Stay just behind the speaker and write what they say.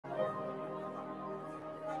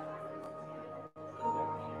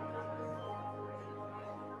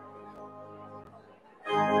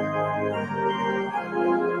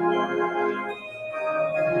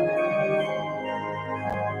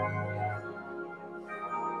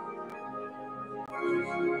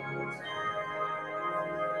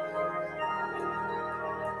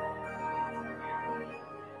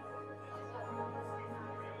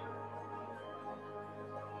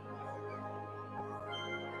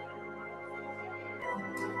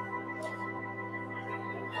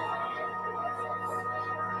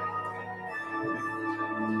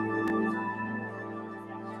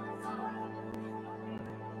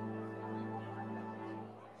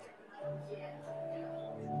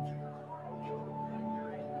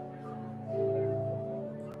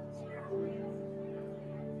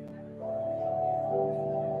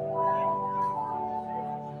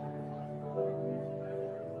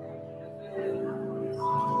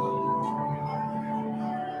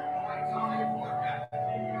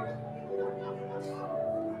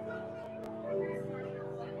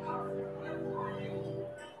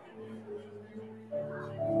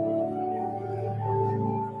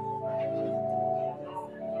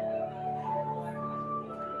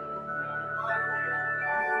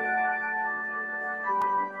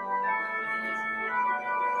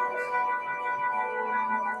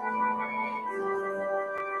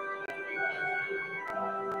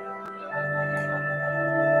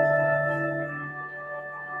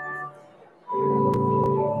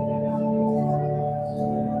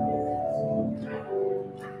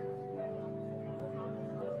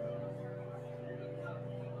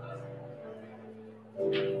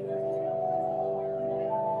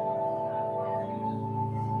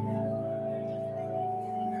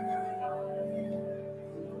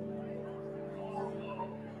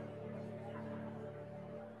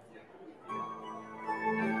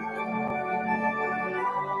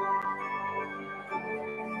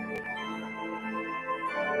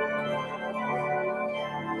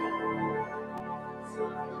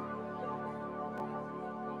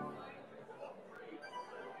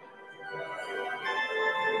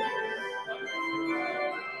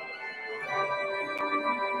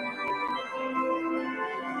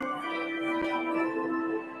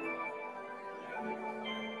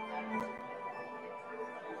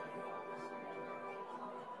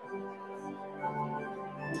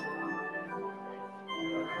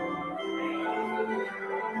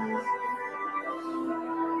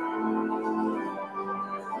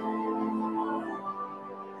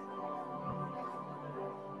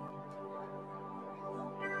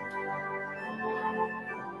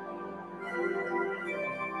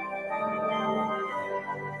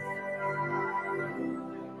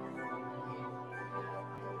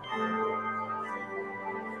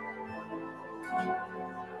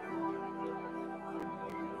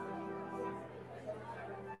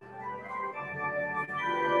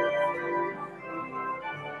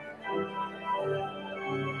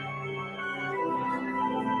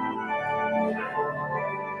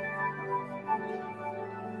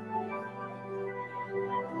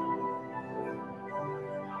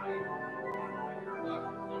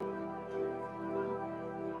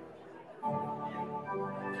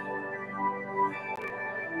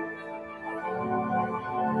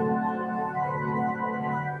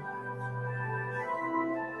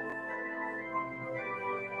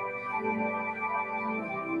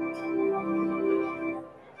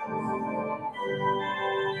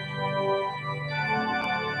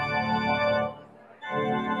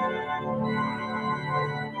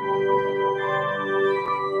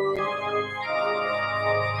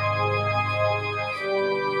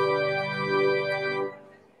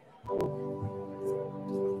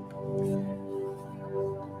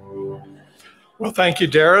Well, thank you,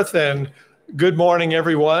 Dareth, and good morning,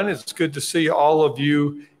 everyone. It's good to see all of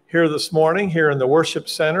you here this morning, here in the Worship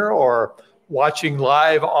Center, or watching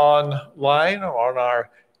live online on our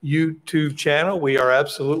YouTube channel. We are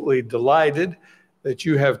absolutely delighted that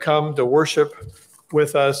you have come to worship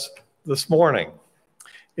with us this morning.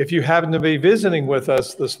 If you happen to be visiting with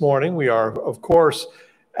us this morning, we are, of course,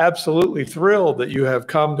 absolutely thrilled that you have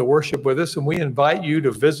come to worship with us, and we invite you to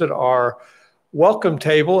visit our welcome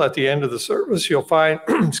table at the end of the service. You'll find,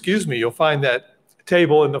 you'll find that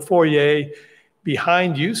table in the foyer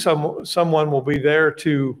behind you. Someone will be there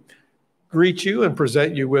to greet you and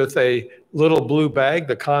present you with a little blue bag,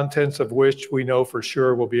 the contents of which we know for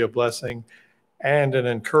sure will be a blessing and an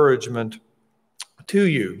encouragement to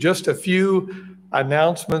you. Just a few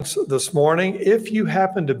announcements this morning. If you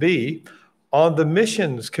happen to be on the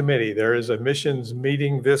missions committee, there is a missions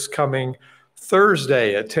meeting this coming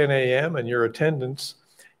Thursday at 10 a.m. and your attendance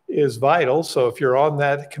is vital. So if you're on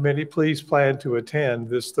that committee, please plan to attend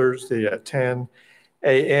this Thursday at 10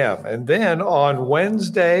 a.m. And then on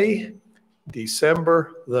Wednesday,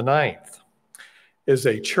 December the 9th, is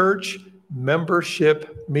a church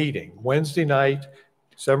membership meeting. Wednesday night,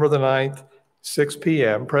 December the 9th, 6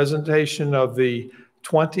 p.m., presentation of the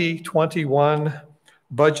 2021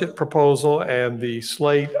 budget proposal and the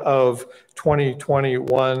slate of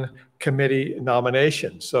 2021 committee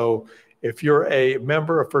nominations. So if you're a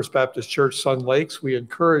member of First Baptist Church Sun Lakes, we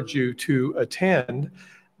encourage you to attend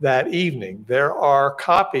that evening. There are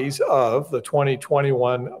copies of the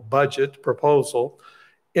 2021 budget proposal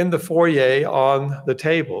in the foyer on the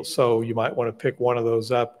table. So you might want to pick one of those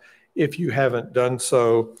up if you haven't done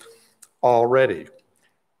so already.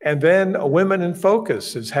 And then Women in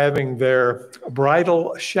Focus is having their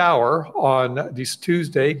bridal shower on this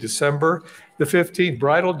Tuesday, December the 15th.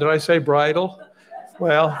 Bridal, did I say bridal?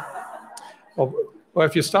 Well,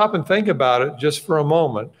 if you stop and think about it just for a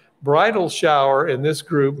moment, bridal shower in this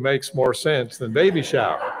group makes more sense than baby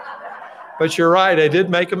shower. But you're right, I did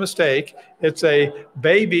make a mistake. It's a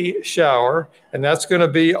baby shower, and that's going to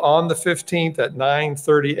be on the 15th at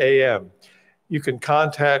 9:30 a.m. You can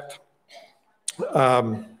contact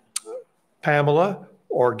Pamela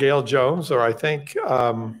or Gail Jones, or I think,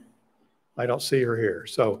 I don't see her here.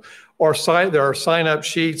 So, there are sign-up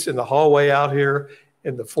sheets in the hallway out here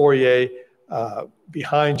in the foyer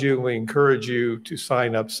behind you. We encourage you to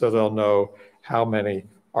sign up so they'll know how many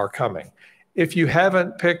are coming. If you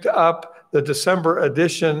haven't picked up the December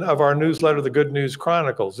edition of our newsletter, The Good News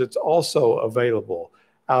Chronicles, it's also available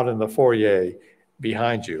out in the foyer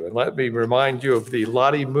behind you. And let me remind you of the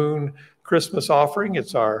Lottie Moon Christmas offering.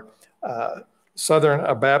 It's our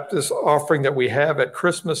Southern Baptist offering that we have at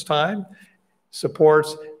Christmas time.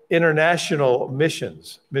 Supports international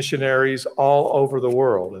missions, missionaries all over the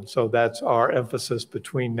world. And so that's our emphasis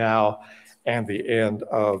between now and the end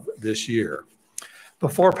of this year.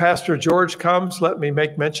 Before Pastor George comes, let me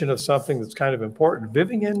make mention of something that's kind of important.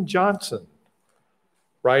 Vivian Johnson,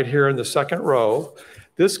 right here in the second row,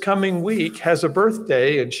 this coming week has a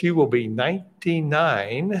birthday, and she will be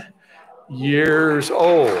 99 years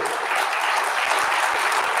old.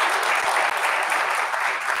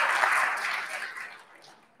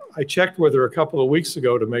 I checked with her a couple of weeks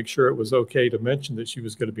ago to make sure it was okay to mention that she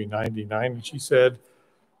was going to be 99, and she said,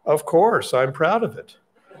 "Of course, I'm proud of it."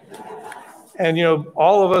 And, you know,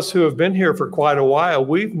 all of us who have been here for quite a while,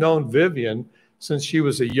 we've known Vivian since she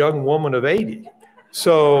was a young woman of 80.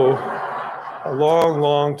 So a long,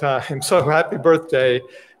 long time. So happy birthday,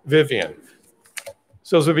 Vivian.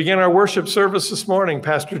 So as we begin our worship service this morning,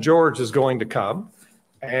 Pastor George is going to come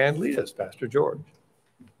and lead us. Pastor George.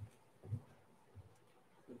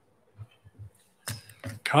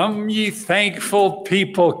 Come, ye thankful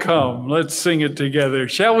people, come. Let's sing it together.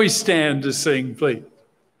 Shall we stand to sing, please?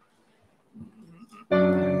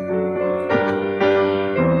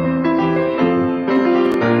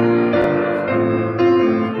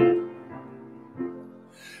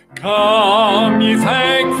 Come, ye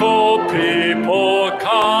thankful people,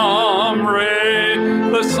 come,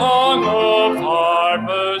 raise the song of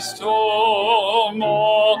harvest home,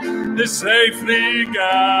 all is safely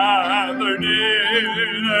gathered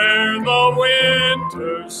in ere the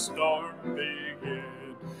winter storm begin.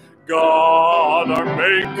 God, our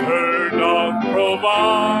Maker, doth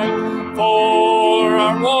provide for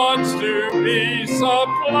our wants to be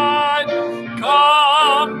supplied.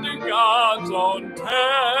 Come to God's own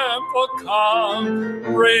temple,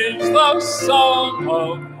 come, raise the song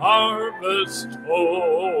of harvest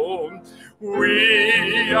home.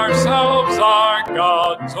 We ourselves are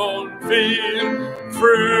God's own field,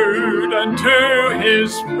 fruit unto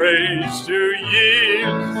his praise to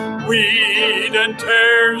yield. Weed and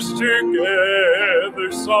tares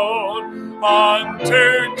together sown,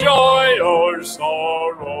 unto joy or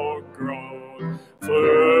sorrow grown.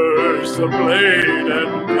 First the blade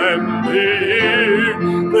and then the ear,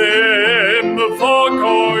 then the full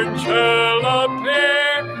corn shall appear.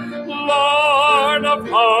 Lord of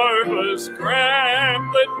harvest,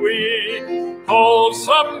 grant that we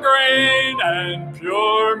wholesome grain and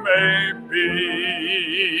pure may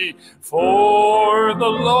be. For the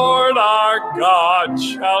Lord our God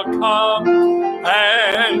shall come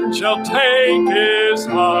and shall take his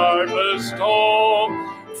harvest home.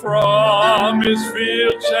 From his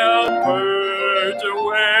field shall purge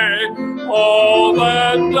away all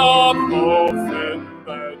that doth offend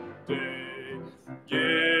that day.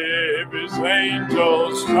 Give his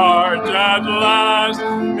angels charge at last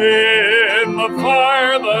in the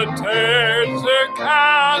fire the tares to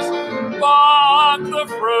cast, but the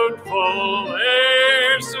fruitful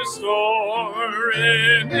heirs to store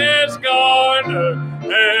in his garden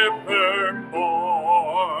evermore.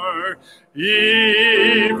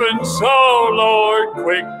 Even so, Lord,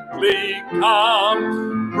 quickly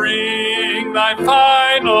come, bring thy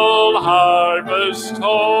final harvest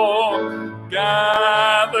home.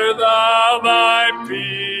 Gather thou thy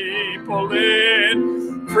people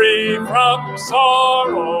in, free from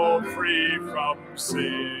sorrow, free from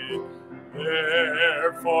sin.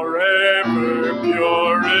 There forever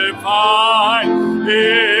purified,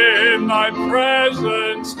 in thy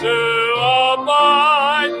presence to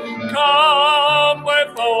abide. Come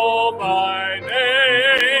with all thine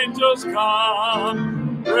angels,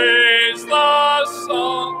 come, praise the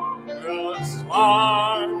Son, the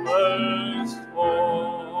harvest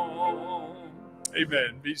home.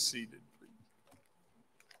 Amen. Be seated.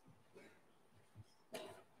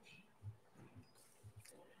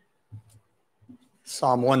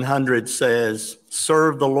 Psalm 100 says,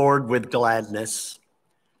 serve the Lord with gladness.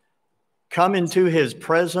 Come into his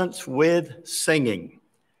presence with singing.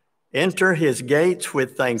 Enter his gates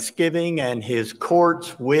with thanksgiving and his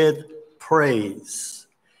courts with praise.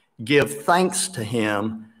 Give thanks to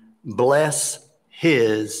him. Bless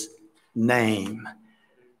his name.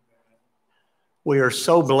 We are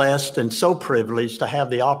so blessed and so privileged to have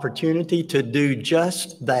the opportunity to do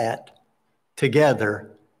just that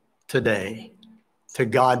together today. To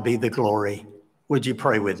God be the glory. Would you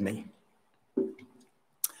pray with me?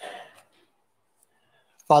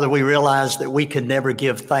 Father, we realize that we could never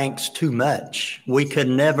give thanks too much. We could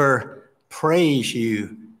never praise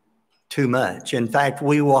you too much. In fact,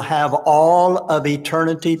 we will have all of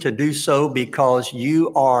eternity to do so because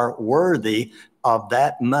you are worthy of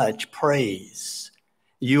that much praise.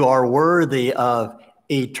 You are worthy of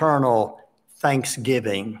eternal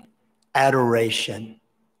thanksgiving, adoration.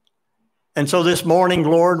 And so this morning,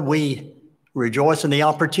 Lord, we rejoice in the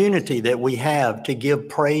opportunity that we have to give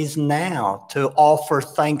praise now, to offer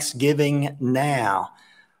thanksgiving now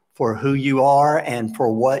for who you are and for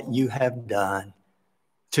what you have done.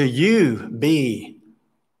 To you be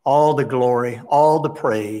all the glory, all the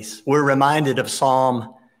praise. We're reminded of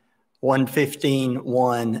Psalm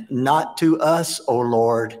 115:1. Not to us, O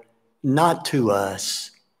Lord, not to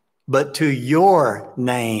us, but to your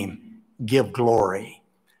name give glory.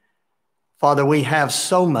 Father, we have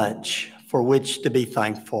so much for which to be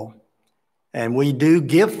thankful. And we do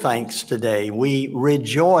give thanks today. We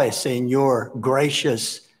rejoice in your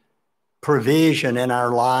gracious provision in our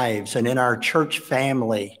lives and in our church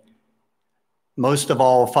family. Most of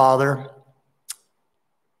all, Father,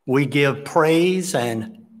 we give praise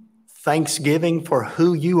and thanksgiving for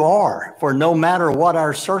who you are. For no matter what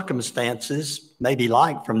our circumstances may be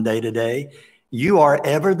like from day to day, you are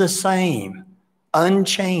ever the same,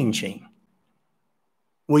 unchanging.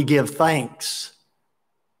 We give thanks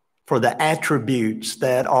for the attributes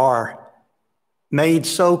that are made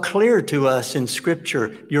so clear to us in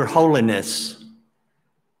Scripture: your holiness,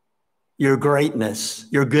 your greatness,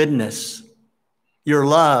 your goodness, your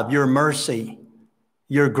love, your mercy,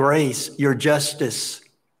 your grace, your justice.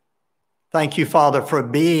 Thank you, Father, for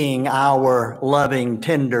being our loving,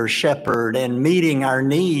 tender shepherd and meeting our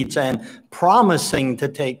needs and promising to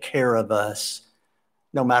take care of us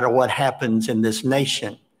no matter what happens in this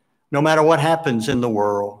nation, no matter what happens in the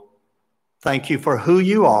world. Thank you for who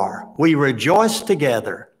you are. We rejoice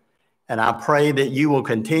together, and I pray that you will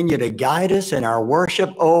continue to guide us in our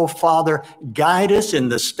worship. Oh, Father, guide us in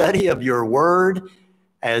the study of your word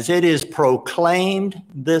as it is proclaimed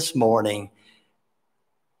this morning.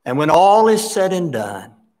 And when all is said and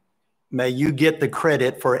done, May you get the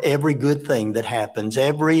credit for every good thing that happens,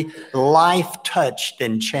 every life touched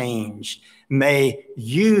and changed. May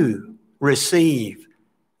you receive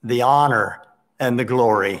the honor and the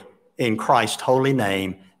glory in Christ's holy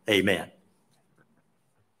name. Amen.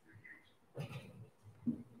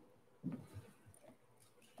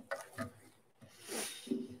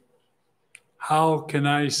 How can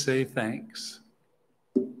I say thanks?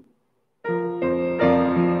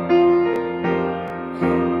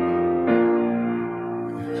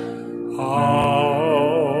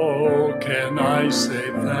 How can I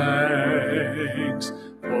say thanks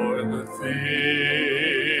for the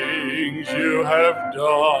things you have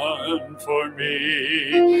done for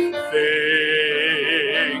me?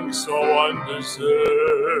 Things so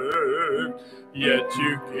undeserved, yet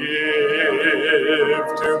you give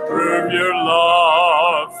to prove your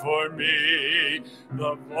love for me.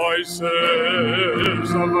 The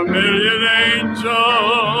voices of a million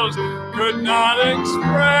angels could not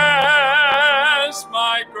express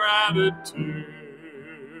my gratitude.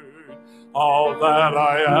 All that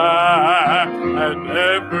I am and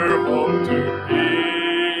ever hope to be,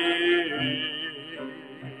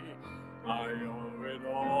 I owe it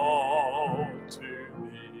all to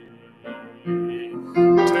thee.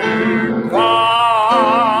 To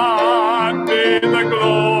God be the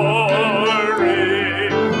glory.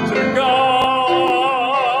 To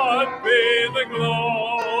God be the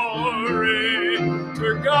glory. To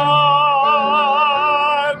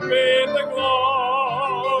God be the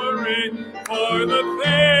glory for the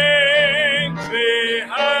things He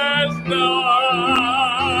has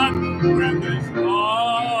done. With His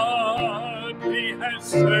blood He has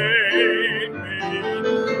saved me.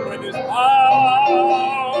 With His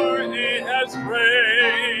power He has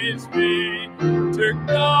raised me. To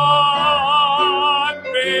God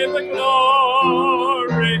be the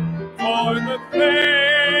glory for the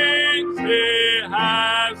things He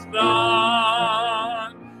has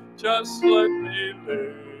done. Just let me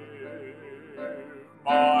live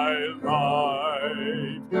my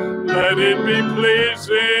life. Let it be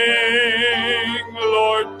pleasing,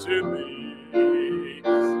 Lord, to Thee.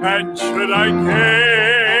 And should I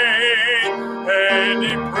gain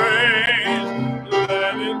any praise,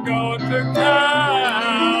 let it go to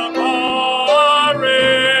Calvary.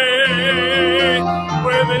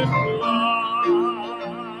 With His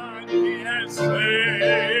blood He has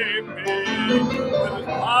saved me. With His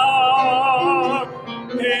power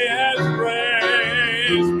He has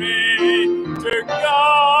raised me. To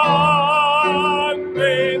God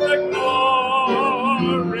be the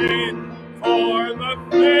glory for the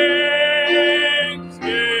things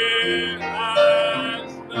He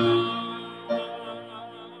has done.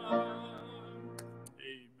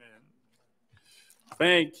 Amen.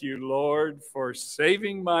 Thank you, Lord, for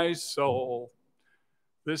saving my soul.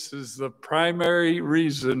 This is the primary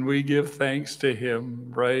reason we give thanks to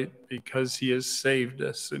Him, right? Because He has saved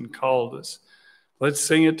us and called us. Let's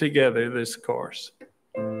sing it together, this chorus.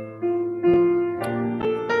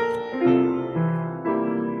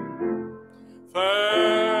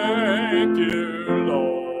 Thank you,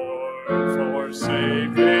 Lord, for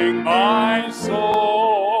saving my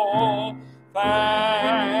soul.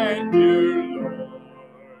 Thank you, Lord,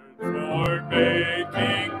 for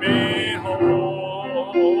making me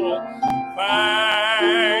whole.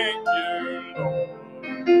 Thank you, Lord,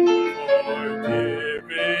 for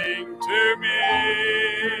giving to me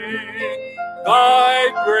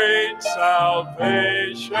Thy great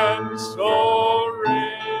salvation, so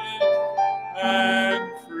rich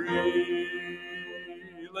and free.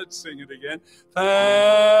 Let's sing it again.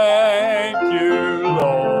 Thank you,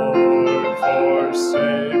 Lord, for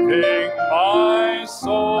saving my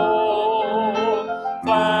soul.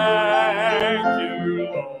 Thank you,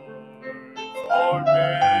 Lord, for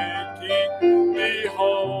making me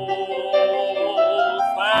whole.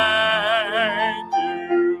 Thank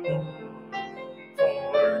you, Lord,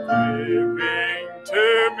 for giving to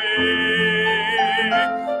me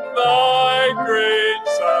Thy great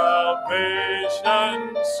salvation,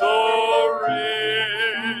 so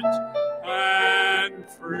rich and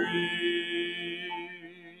free.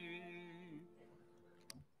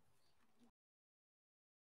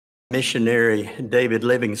 Missionary David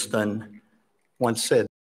Livingstone once said,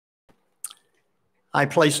 I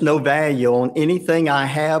place no value on anything I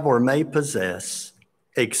have or may possess,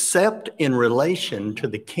 except in relation to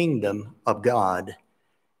the kingdom of God.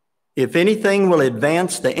 If anything will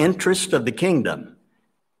advance the interest of the kingdom,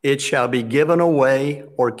 it shall be given away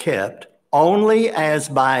or kept, only as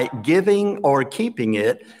by giving or keeping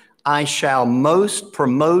it, I shall most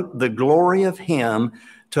promote the glory of Him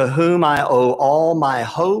to whom I owe all my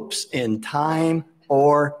hopes in time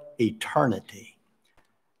or eternity.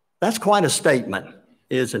 That's quite a statement,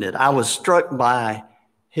 isn't it? I was struck by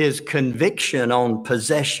his conviction on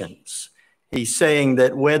possessions. He's saying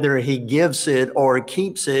that whether he gives it or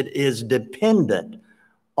keeps it is dependent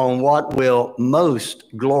on what will most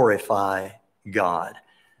glorify God.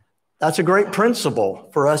 That's a great principle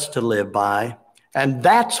for us to live by. And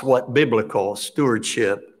that's what biblical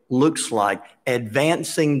stewardship looks like,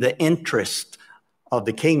 advancing the interest of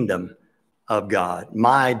the kingdom of God.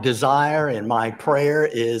 My desire and my prayer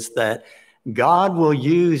is that God will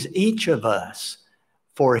use each of us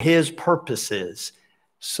for his purposes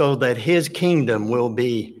so that his kingdom will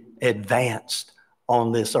be advanced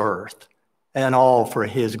on this earth, and all for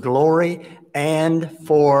his glory and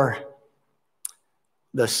for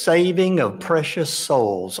the saving of precious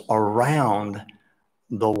souls around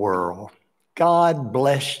the world. God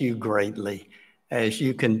bless you greatly as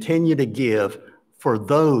you continue to give for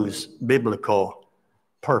those biblical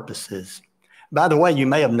purposes. By the way, you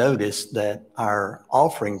may have noticed that our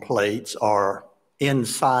offering plates are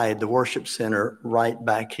inside the worship center right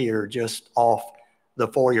back here, just off the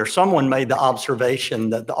foyer. Someone made the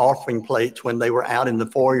observation that the offering plates, when they were out in the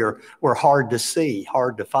foyer, were hard to see,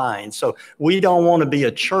 hard to find. So we don't want to be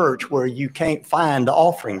a church where you can't find the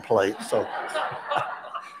offering plate. So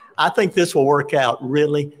I think this will work out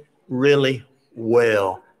really, really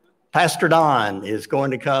well. Pastor Don is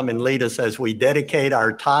going to come and lead us as we dedicate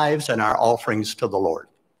our tithes and our offerings to the Lord.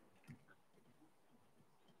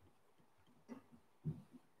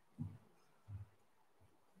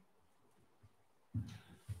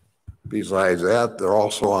 Besides that, they're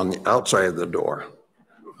also on the outside of the door,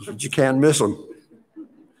 but you can't miss them.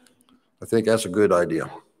 I think that's a good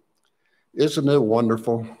idea. Isn't it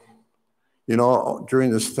wonderful? You know,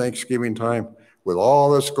 during this Thanksgiving time, with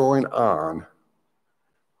all that's going on,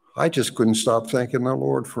 I just couldn't stop thanking the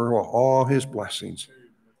Lord for all his blessings.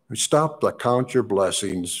 We stop to count your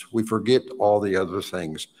blessings. We forget all the other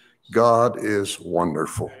things. God is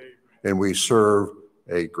wonderful, and we serve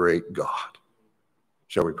a great God.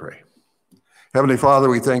 Shall we pray? Heavenly Father,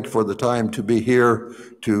 we thank you for the time to be here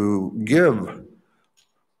to give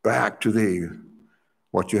back to thee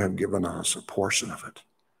what you have given us, a portion of it.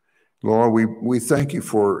 Lord, we thank you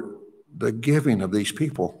for the giving of these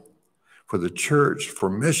people, for the church, for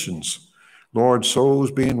missions. Lord,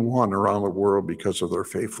 souls being won around the world because of their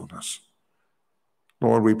faithfulness.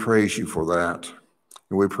 Lord, we praise you for that.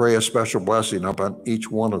 And we pray a special blessing upon each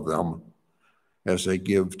one of them as they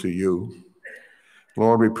give to you.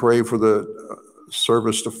 Lord, we pray for the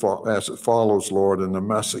service as it follows, Lord, and the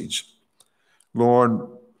message. Lord,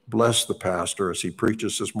 bless the pastor as he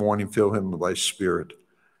preaches this morning. Fill him with thy spirit.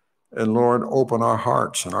 And Lord, open our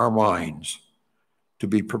hearts and our minds to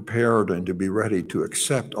be prepared and to be ready to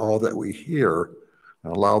accept all that we hear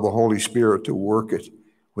and allow the Holy Spirit to work it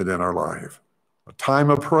within our life. A time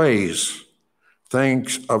of praise,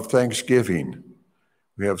 thanksgiving.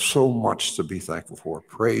 We have so much to be thankful for.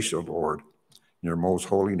 Praise the Lord in your most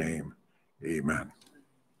holy name. Amen.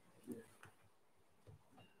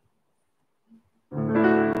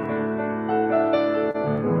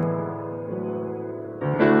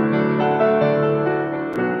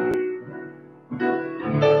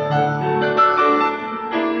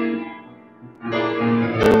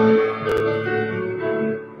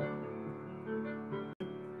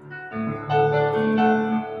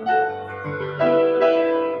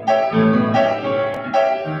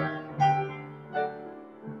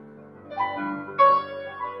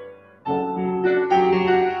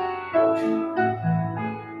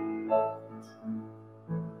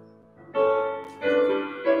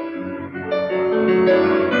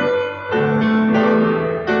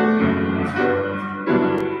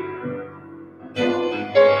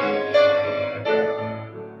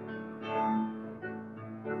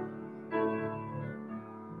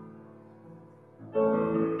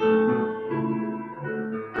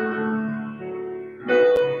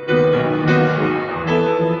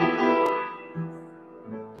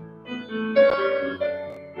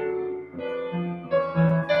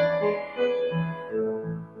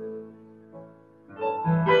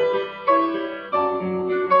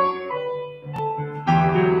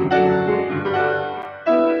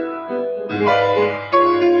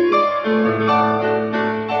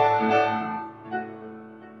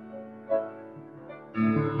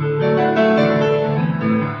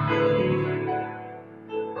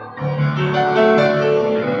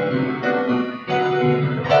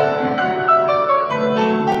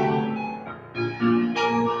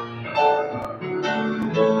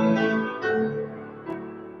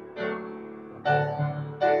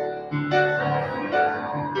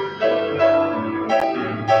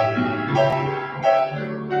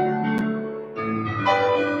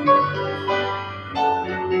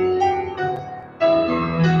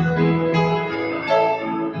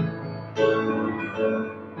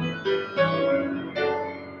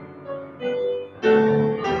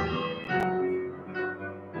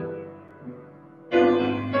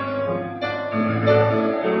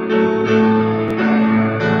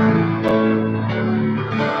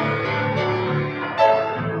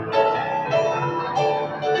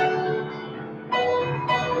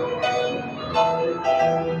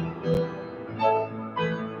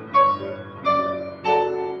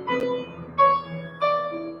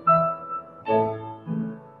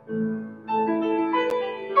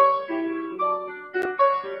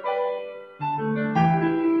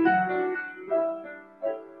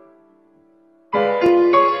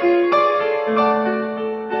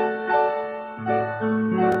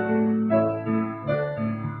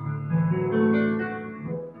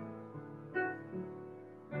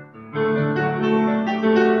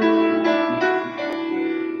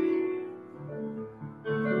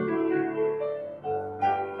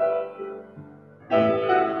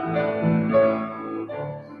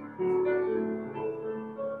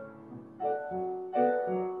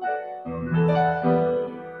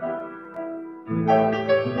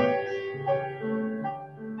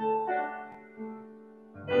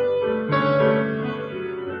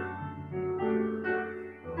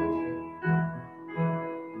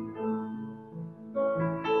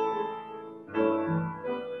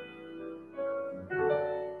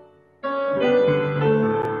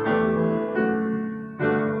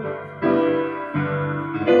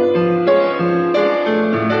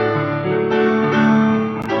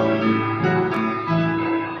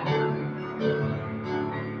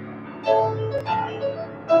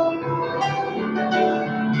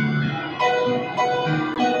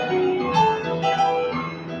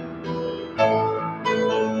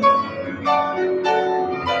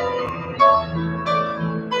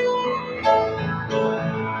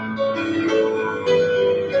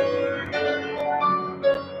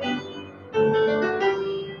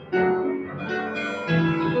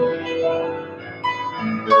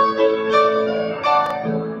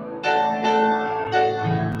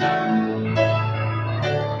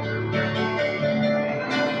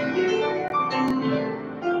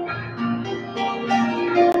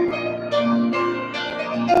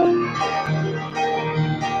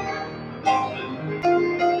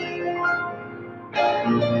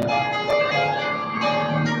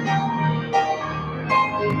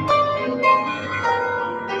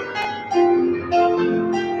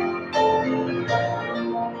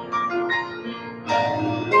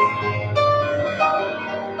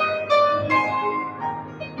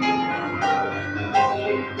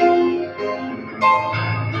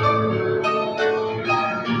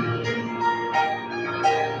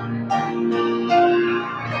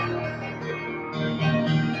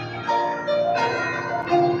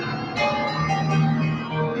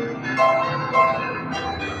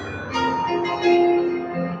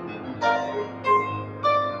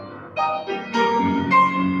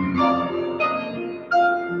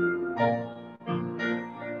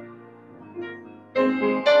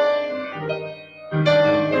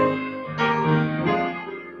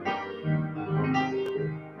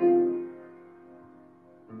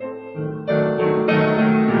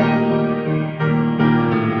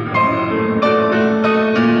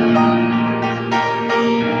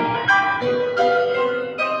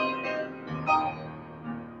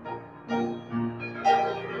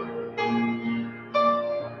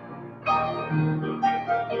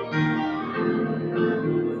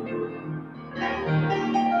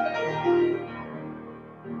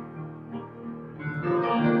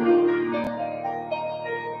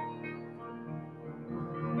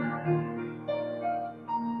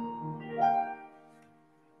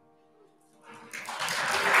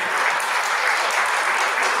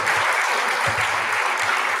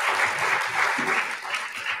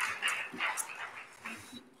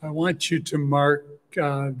 I want you to mark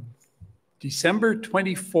December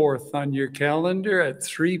 24th on your calendar at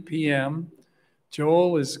 3 p.m.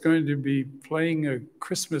 Joel is going to be playing a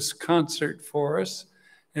Christmas concert for us,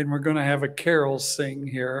 and we're going to have a carol sing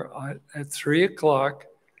here at 3 o'clock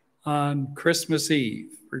on Christmas Eve.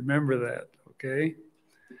 Remember that, okay?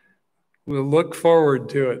 We'll look forward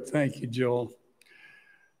to it. Thank you, Joel.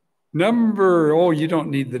 You don't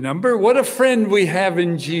need the number. What a friend we have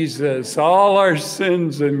in Jesus, all our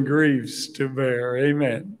sins and griefs to bear.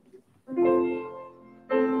 Amen.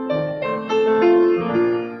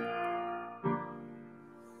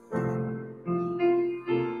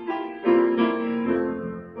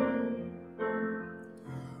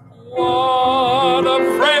 What a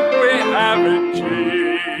friend we have in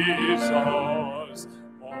Jesus,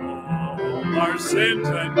 all our sins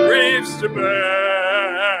and griefs to bear.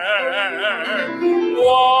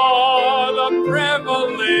 What a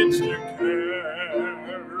privilege to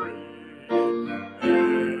carry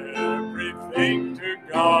everything to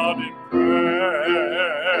God in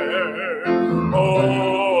prayer.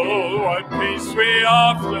 Oh, what peace we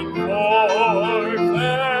often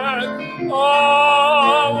forfeit.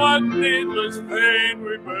 Oh, what needless pain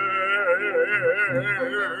we bear.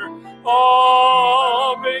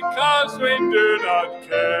 Oh, because we do not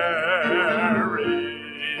carry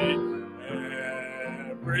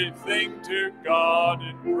everything to God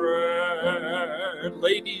in prayer.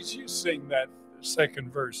 Ladies, you sing that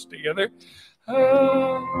second verse together.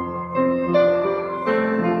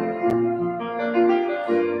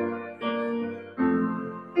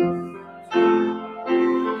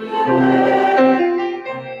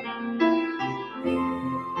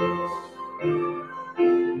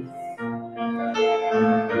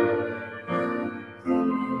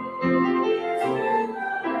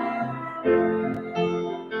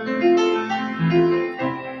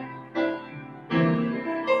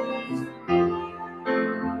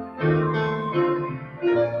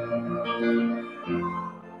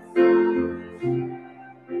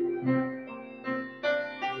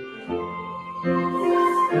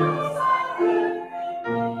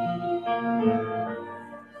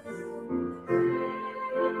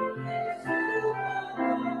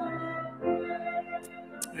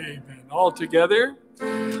 Amen. All together.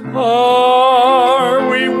 Are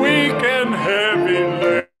we weak and heavy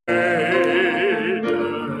laden,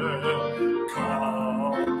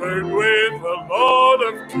 covered with a load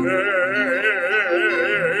of care?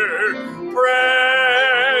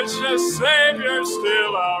 Precious Savior,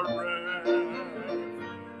 still our refuge.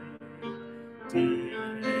 Take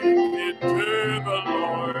it to the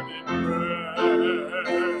Lord in prayer.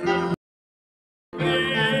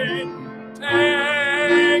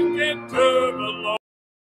 Take it to the Lord.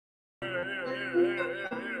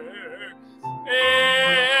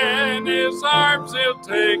 In His arms He'll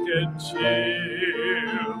take and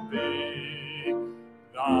shield thee.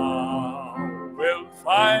 Thou wilt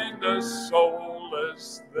find a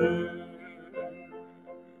solace there.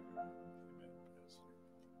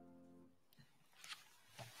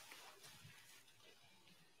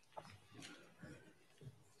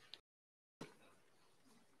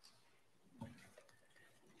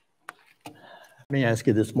 Let me ask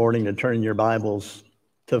you this morning to turn your Bibles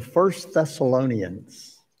to 1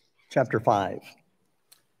 Thessalonians chapter 5.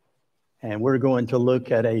 And we're going to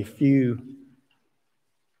look at a few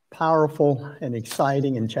powerful and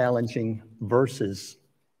exciting and challenging verses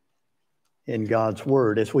in God's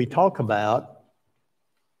Word as we talk about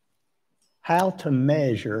how to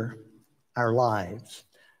measure our lives.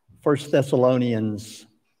 1 Thessalonians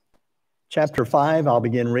chapter 5, I'll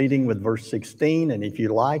begin reading with verse 16, and if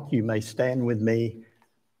you like, you may stand with me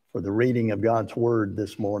for the reading of God's Word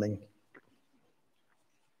this morning.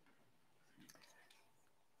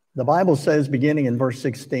 The Bible says, beginning in verse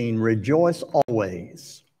 16, rejoice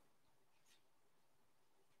always,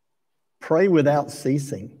 pray without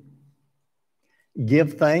ceasing,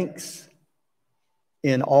 give thanks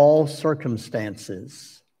in all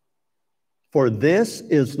circumstances, for this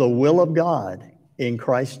is the will of God in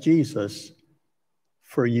Christ Jesus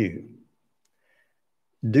for you.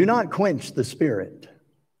 Do not quench the Spirit.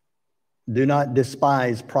 Do not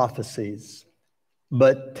despise prophecies,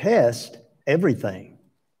 but test everything.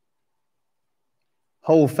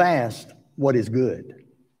 Hold fast what is good.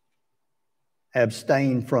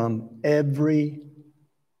 Abstain from every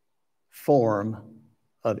form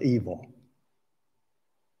of evil.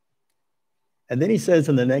 And then he says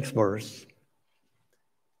in the next verse,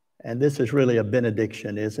 and this is really a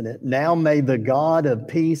benediction, isn't it? Now may the God of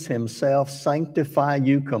peace himself sanctify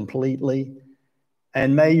you completely,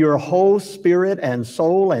 And may your whole spirit and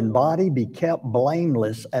soul and body be kept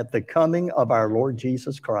blameless at the coming of our Lord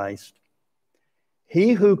Jesus Christ.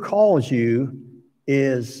 He who calls you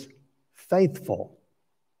is faithful.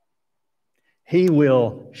 He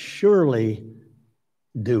will surely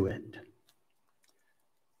do it.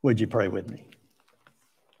 Would you pray with me?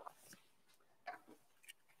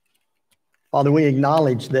 Father, we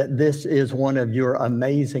acknowledge that this is one of your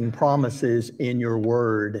amazing promises in your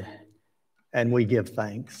word, and we give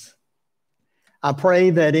thanks. I pray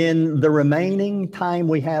that in the remaining time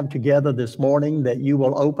we have together this morning, that you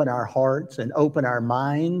will open our hearts and open our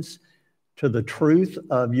minds to the truth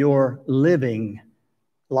of your living,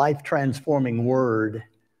 life-transforming word.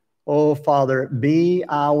 Oh, Father, be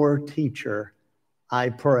our teacher, I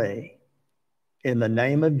pray. In the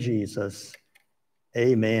name of Jesus,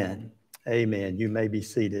 amen. Amen. You may be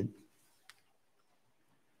seated.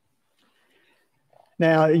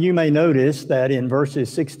 Now, you may notice that in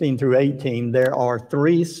verses 16 through 18, there are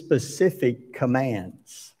three specific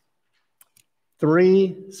commands.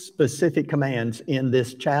 Three specific commands in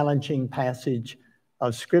this challenging passage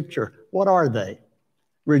of Scripture. What are they?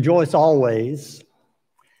 Rejoice always,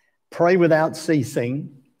 pray without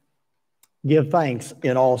ceasing, give thanks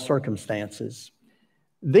in all circumstances.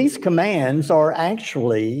 These commands are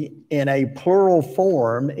actually in a plural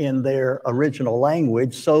form in their original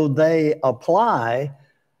language, so they apply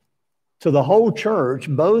to the whole church,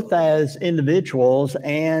 both as individuals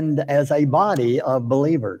and as a body of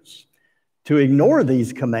believers. To ignore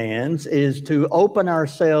these commands is to open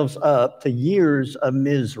ourselves up to years of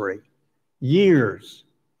misery. Years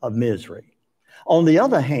of misery. On the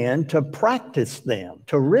other hand, to practice them,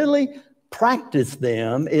 to really practice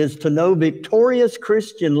them, is to know victorious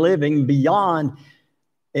Christian living beyond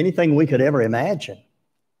anything we could ever imagine.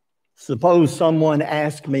 Suppose someone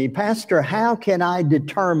asked me, Pastor, how can I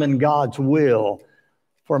determine God's will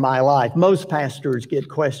for my life? Most pastors get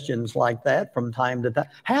questions like that from time to time.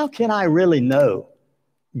 How can I really know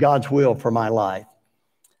God's will for my life?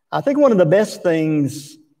 I think one of the best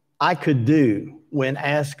things I could do when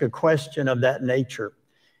asked a question of that nature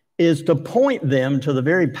is to point them to the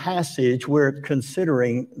very passage we're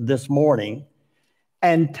considering this morning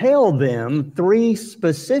and tell them three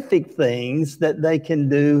specific things that they can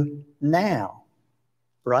do now,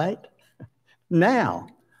 right? Now,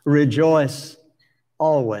 rejoice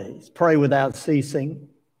always, pray without ceasing,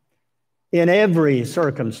 in every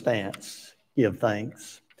circumstance, give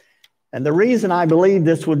thanks. And the reason I believe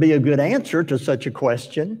this would be a good answer to such a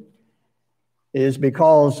question is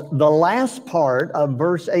because the last part of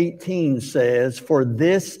verse 18 says, for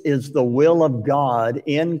this is the will of God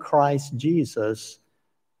in Christ Jesus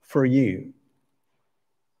for you.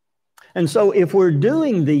 And so if we're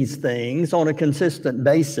doing these things on a consistent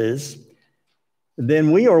basis,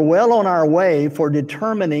 then we are well on our way for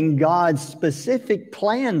determining God's specific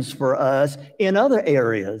plans for us in other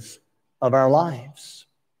areas of our lives.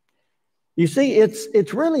 You see,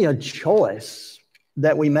 it's really a choice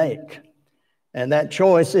that we make. And that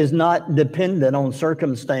choice is not dependent on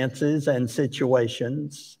circumstances and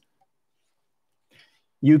situations.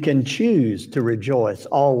 You can choose to rejoice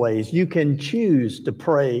always. You can choose to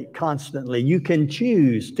pray constantly. You can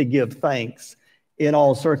choose to give thanks in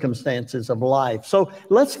all circumstances of life. So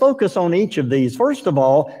let's focus on each of these. First of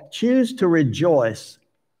all, choose to rejoice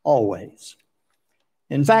always.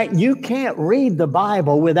 In fact, you can't read the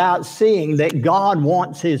Bible without seeing that God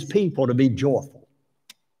wants his people to be joyful.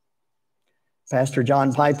 Pastor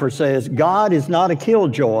John Piper says, God is not a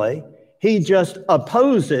killjoy. He just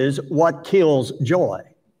opposes what kills joy.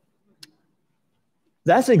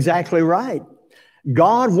 That's exactly right.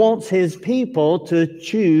 God wants his people to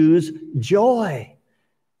choose joy.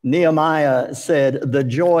 Nehemiah said, the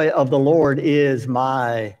joy of the Lord is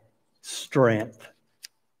my strength.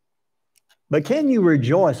 But can you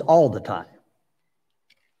rejoice all the time?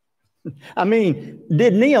 I mean,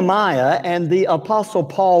 did Nehemiah and the Apostle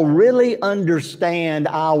Paul really understand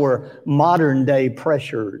our modern day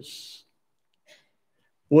pressures?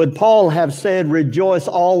 Would Paul have said, rejoice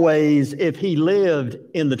always, if he lived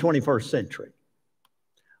in the 21st century?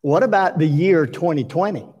 What about the year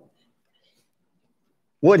 2020?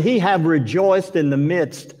 Would he have rejoiced in the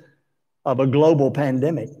midst of a global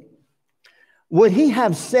pandemic? Would he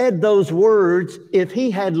have said those words if he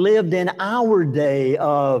had lived in our day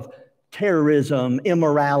of terrorism,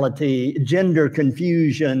 immorality, gender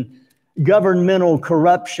confusion, governmental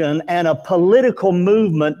corruption, and a political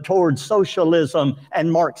movement towards socialism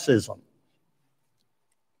and Marxism?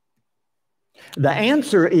 The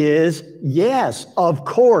answer is yes, of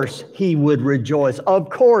course he would rejoice. Of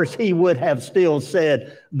course he would have still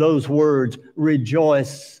said those words,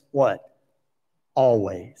 rejoice what?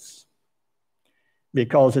 always.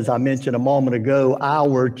 Because as I mentioned a moment ago,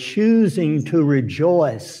 our choosing to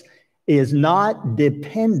rejoice is not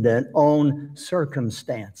dependent on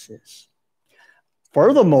circumstances.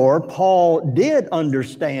 Furthermore, Paul did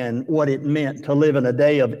understand what it meant to live in a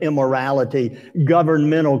day of immorality,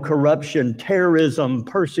 governmental corruption, terrorism,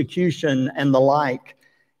 persecution, and the like.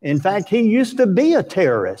 In fact, he used to be a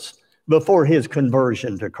terrorist before his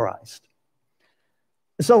conversion to Christ.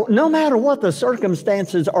 So no matter what the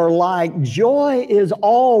circumstances are like, joy is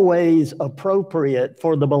always appropriate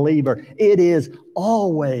for the believer. It is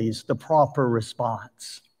always the proper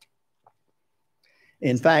response.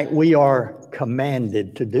 In fact, we are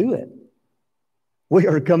commanded to do it. We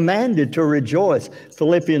are commanded to rejoice.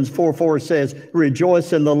 Philippians 4:4 says,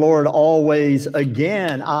 rejoice in the Lord always.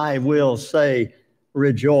 Again, I will say,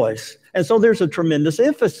 rejoice. And so there's a tremendous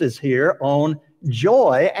emphasis here on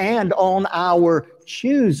joy and on our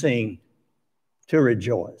choosing to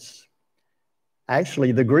rejoice.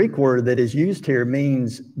 Actually, the Greek word that is used here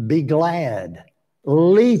means be glad,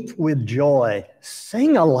 leap with joy,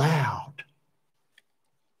 sing aloud.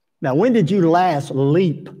 Now, when did you last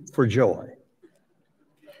leap for joy?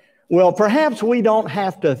 Well, perhaps we don't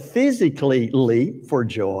have to physically leap for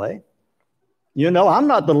joy. You know, I'm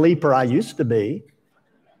not the leaper I used to be.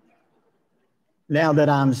 Now that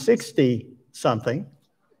I'm 60-something.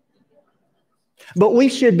 But we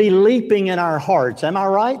should be leaping in our hearts. Am I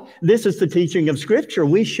right? This is the teaching of Scripture.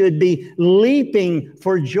 We should be leaping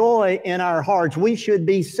for joy in our hearts. We should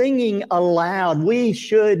be singing aloud. We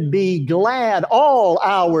should be glad all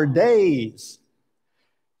our days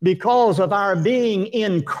because of our being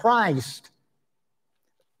in Christ,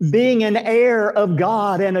 being an heir of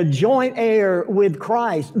God and a joint heir with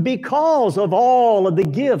Christ, because of all of the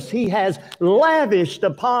gifts He has lavished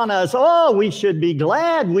upon us. Oh, we should be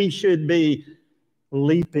glad. We should be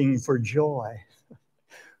leaping for joy.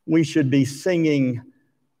 We should be singing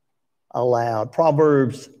aloud.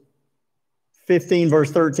 Proverbs 15 verse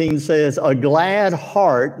 13 says, a glad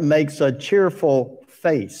heart makes a cheerful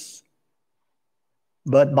face,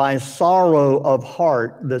 but by sorrow of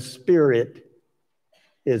heart the spirit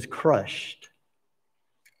is crushed.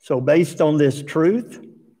 So based on this truth,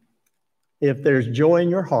 if there's joy in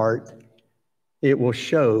your heart, it will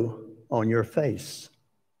show on your face.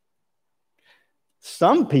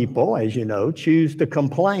 Some people, as you know, choose to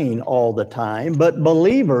complain all the time, but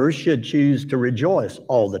believers should choose to rejoice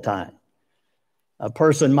all the time. A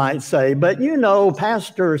person might say, but you know,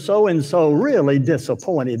 Pastor so-and-so really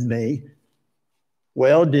disappointed me.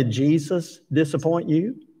 Well, did Jesus disappoint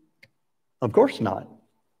you? Of course not.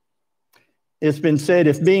 It's been said,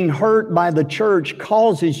 if being hurt by the church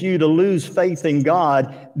causes you to lose faith in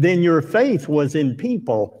God, then your faith was in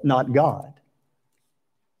people, not God.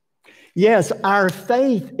 Yes, our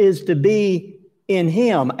faith is to be in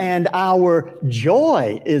Him, and our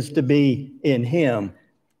joy is to be in Him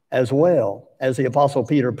as well. As the Apostle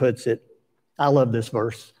Peter puts it, I love this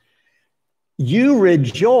verse. You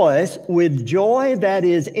rejoice with joy that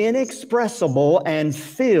is inexpressible and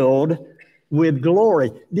filled with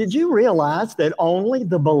glory. Did you realize that only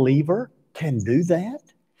the believer can do that?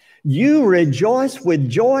 You rejoice with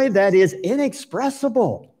joy that is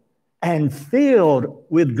inexpressible and filled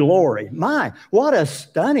with glory. My, what a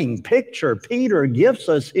stunning picture Peter gives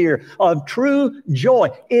us here of true joy.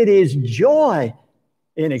 It is joy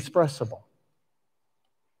inexpressible,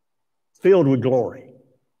 filled with glory.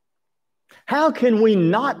 How can we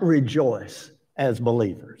not rejoice as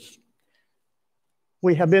believers?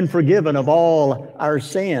 We have been forgiven of all our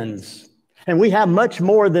sins, and we have much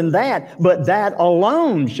more than that, but that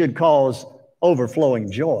alone should cause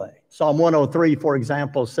overflowing joy. Psalm 103, for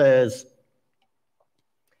example, says,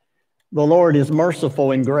 the Lord is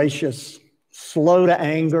merciful and gracious, slow to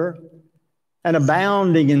anger, and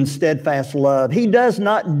abounding in steadfast love. He does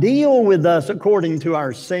not deal with us according to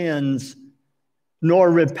our sins, nor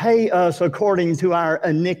repay us according to our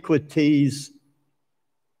iniquities.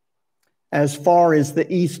 As far as the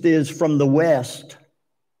east is from the west.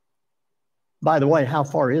 By the way, how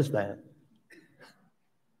far is that?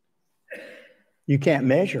 You can't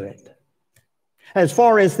measure it. As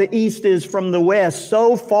far as the east is from the west,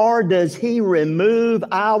 so far does He remove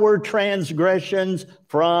our transgressions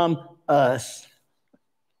from us.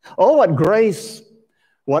 Oh, what grace,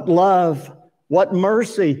 what love, what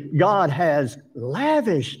mercy God has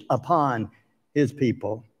lavished upon His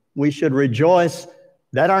people. We should rejoice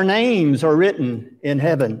that our names are written in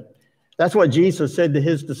heaven. That's what Jesus said to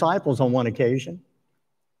His disciples on one occasion.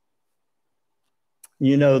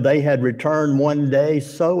 You know, they had returned one day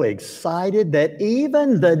so excited that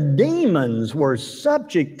even the demons were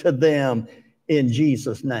subject to them in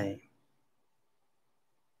Jesus' name.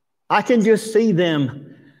 I can just see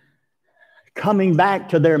them coming back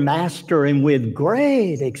to their master and with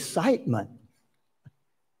great excitement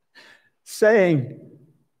saying,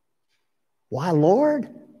 "Why, Lord,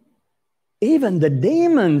 even the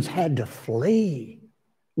demons had to flee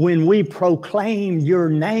when we proclaimed your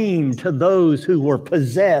name to those who were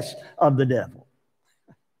possessed of the devil."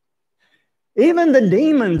 Even the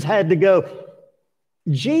demons had to go.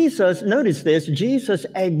 Jesus, notice this, Jesus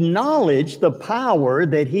acknowledged the power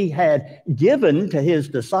that he had given to his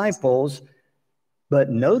disciples, but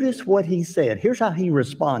notice what he said. Here's how he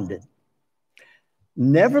responded.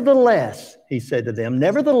 "Nevertheless," he said to them,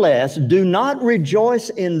 "nevertheless, do not rejoice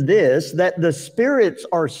in this, that the spirits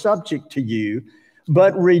are subject to you,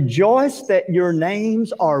 but rejoice that your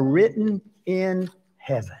names are written in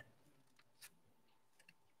heaven."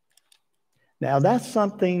 Now, that's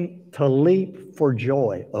something to leap for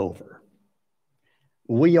joy over.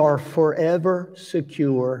 We are forever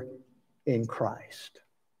secure in Christ.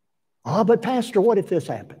 "Oh, but Pastor, what if this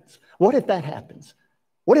happens? What if that happens?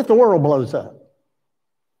 What if the world blows up?"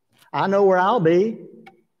 I know where I'll be.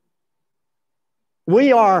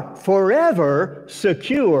 We are forever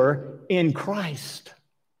secure in Christ.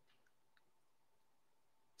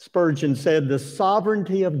 Spurgeon said, "The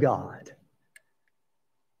sovereignty of God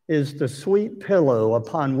is the sweet pillow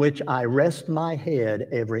upon which I rest my head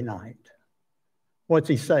every night." What's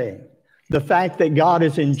he saying? The fact that God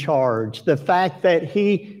is in charge, the fact that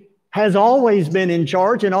he has always been in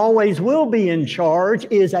charge and always will be in charge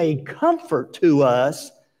is a comfort to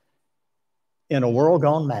us in a world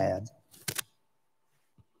gone mad.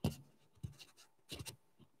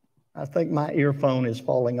 I think my earphone is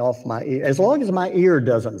falling off my ear. As long as my ear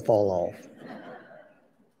doesn't fall off,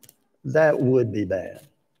 that would be bad.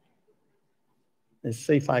 Let's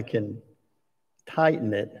see if I can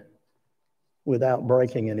tighten it without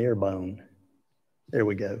breaking an ear bone. There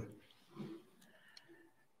we go.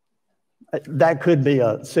 That could be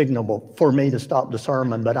a signal for me to stop the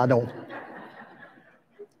sermon, but I don't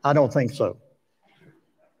think so.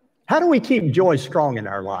 How do we keep joy strong in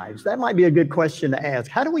our lives? That might be a good question to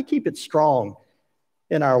ask. How do we keep it strong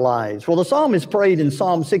in our lives? Well, the psalmist prayed in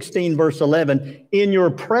Psalm 16, verse 11, "In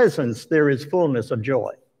your presence there is fullness of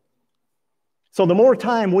joy." So the more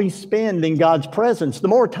time we spend in God's presence, the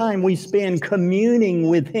more time we spend communing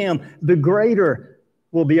with him, the greater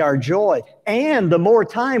will be our joy. And the more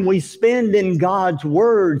time we spend in God's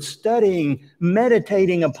word, studying,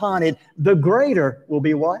 meditating upon it, the greater will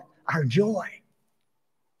be what? Our joy.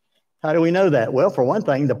 How do we know that? Well, for one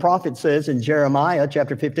thing, the prophet says in Jeremiah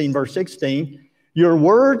chapter 15, verse 16, "Your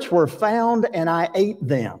words were found and I ate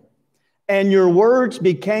them. And your words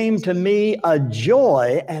became to me a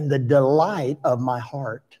joy and the delight of my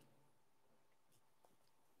heart."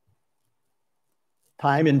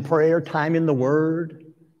 Time in prayer, time in the Word,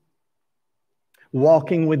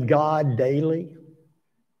 walking with God daily.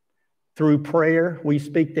 Through prayer, we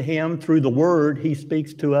speak to him. Through the Word, he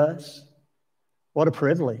speaks to us. What a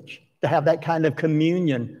privilege to have that kind of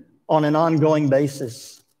communion on an ongoing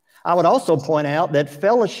basis. I would also point out that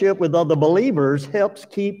fellowship with other believers helps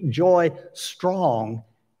keep joy strong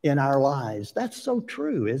in our lives. That's so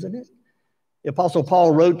true, isn't it? The Apostle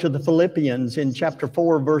Paul wrote to the Philippians in chapter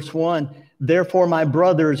 4, verse 1, "Therefore, my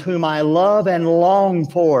brothers, whom I love and long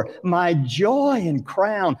for, my joy and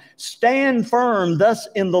crown, stand firm thus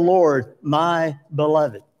in the Lord, my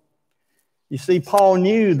beloved." You see, Paul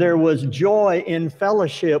knew there was joy in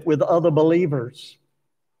fellowship with other believers.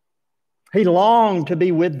 He longed to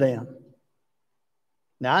be with them.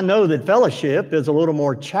 Now, I know that fellowship is a little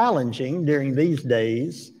more challenging during these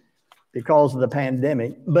days because of the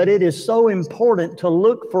pandemic, but it is so important to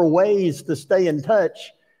look for ways to stay in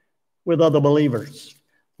touch with other believers.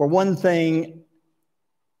 For one thing,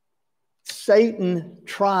 Satan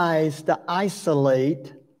tries to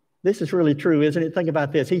isolate. This is really true, isn't it? Think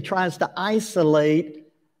about this. He tries to isolate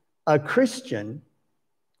a Christian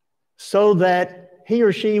so that he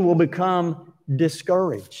or she will become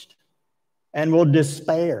discouraged and will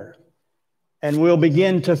despair and will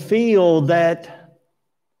begin to feel that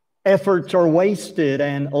efforts are wasted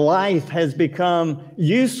and life has become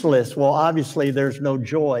useless. Well, obviously, there's no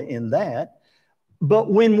joy in that.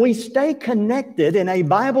 But when we stay connected in a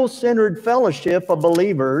Bible-centered fellowship of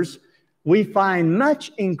believers, we find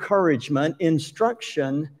much encouragement,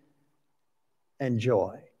 instruction, and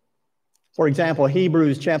joy. For example,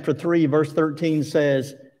 Hebrews chapter 3, verse 13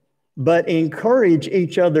 says, "But encourage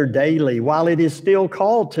each other daily while it is still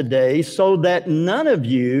called today, so that none of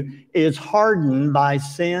you is hardened by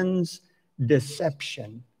sin's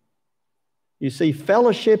deception." You see,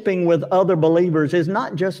 fellowshipping with other believers is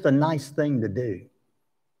not just a nice thing to do.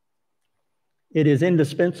 It is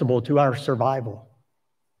indispensable to our survival.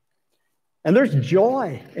 And there's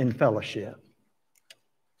joy in fellowship.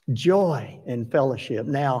 Joy in fellowship.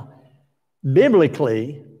 Now,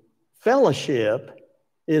 biblically, fellowship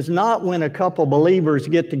is not when a couple believers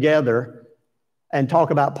get together and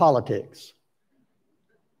talk about politics,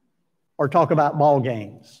 or talk about ball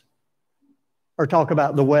games, or talk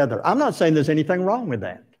about the weather. I'm not saying there's anything wrong with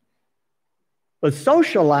that. But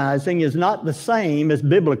socializing is not the same as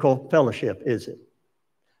biblical fellowship, is it?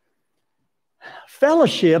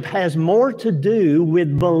 Fellowship has more to do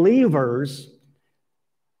with believers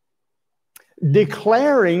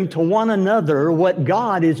declaring to one another what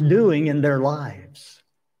God is doing in their lives.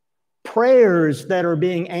 Prayers that are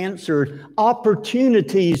being answered,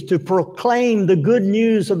 opportunities to proclaim the good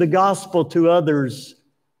news of the gospel to others.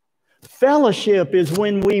 Fellowship is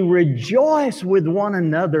when we rejoice with one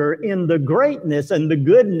another in the greatness and the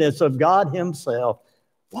goodness of God Himself.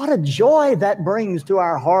 What a joy that brings to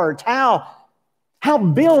our hearts. How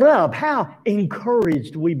built up, how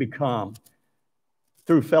encouraged we become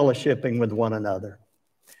through fellowshipping with one another.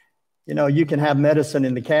 You know, you can have medicine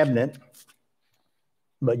in the cabinet,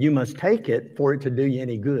 but you must take it for it to do you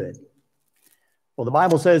any good. Well, the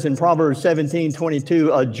Bible says in Proverbs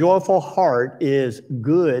 17:22, a joyful heart is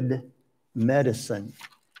good medicine.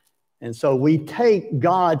 And so we take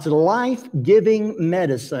God's life-giving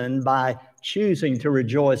medicine by choosing to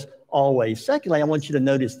rejoice always. Secondly, I want you to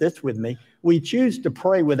notice this with me. We choose to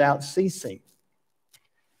pray without ceasing.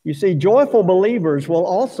 You see, joyful believers will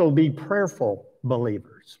also be prayerful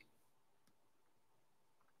believers.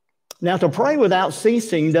 Now, to pray without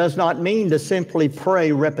ceasing does not mean to simply pray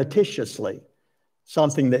repetitiously,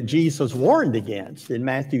 something that Jesus warned against in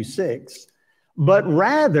Matthew 6. But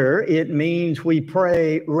rather, it means we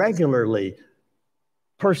pray regularly,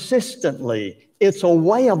 persistently. It's a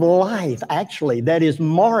way of life, actually, that is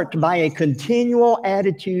marked by a continual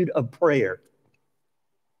attitude of prayer.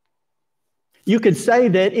 You could say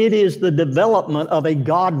that it is the development of a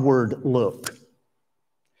Godward look,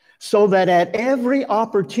 so that at every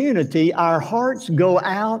opportunity, our hearts go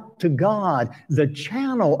out to God. The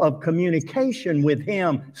channel of communication with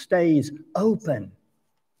Him stays open.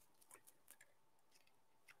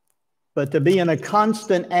 But to be in a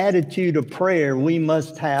constant attitude of prayer, we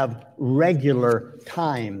must have regular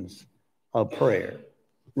times of prayer.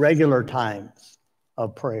 Regular times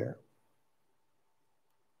of prayer.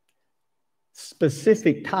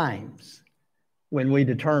 Specific times when we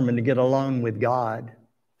determine to get alone with God.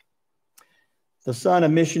 The son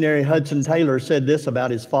of missionary Hudson Taylor said this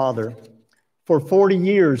about his father. For 40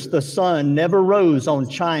 years, the sun never rose on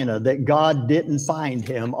China that God didn't find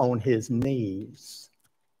him on his knees.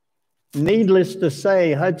 Needless to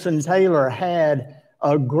say, Hudson Taylor had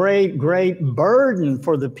a great, great burden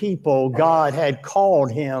for the people God had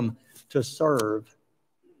called him to serve.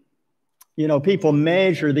 You know, people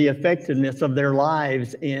measure the effectiveness of their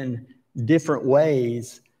lives in different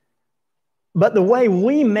ways. But the way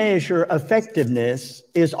we measure effectiveness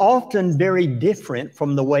is often very different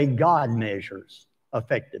from the way God measures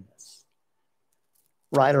effectiveness.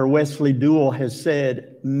 Writer Wesley Duell has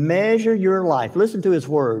said, measure your life. Listen to his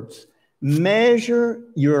words. Measure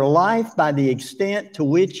your life by the extent to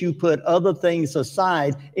which you put other things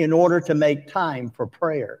aside in order to make time for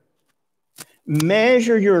prayer.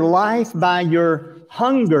 Measure your life by your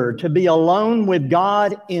hunger to be alone with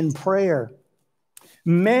God in prayer.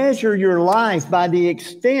 Measure your life by the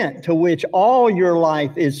extent to which all your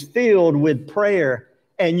life is filled with prayer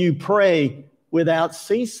and you pray without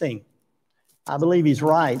ceasing. I believe he's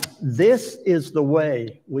right. This is the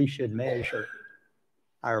way we should measure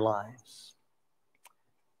our lives.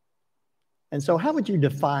 And so how would you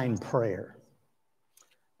define prayer?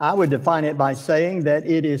 I would define it by saying that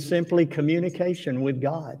it is simply communication with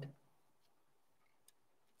God.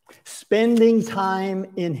 Spending time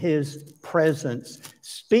in His presence,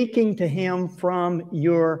 speaking to Him from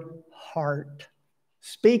your heart,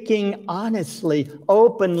 speaking honestly,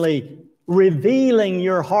 openly, revealing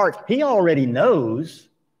your heart. He already knows,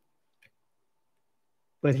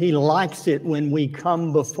 but He likes it when we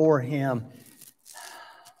come before Him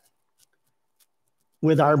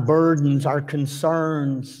with our burdens, our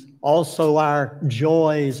concerns, also our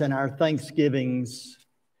joys and our thanksgivings.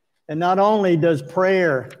 And not only does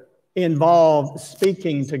prayer involve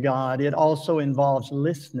speaking to God, it also involves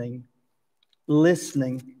listening.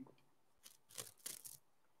 Listening.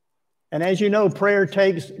 And as you know, prayer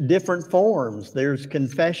takes different forms. There's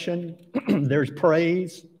confession, there's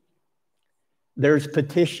praise, there's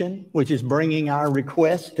petition, which is bringing our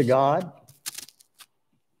request to God.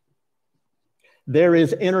 There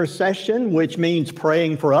is intercession, which means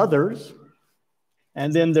praying for others.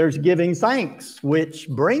 And then there's giving thanks, which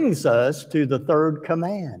brings us to the third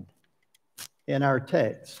command in our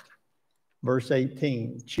text. Verse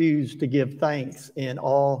 18, choose to give thanks in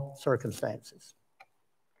all circumstances.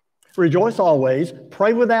 Rejoice always,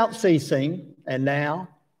 pray without ceasing, and now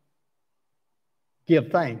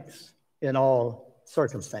give thanks in all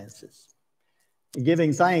circumstances.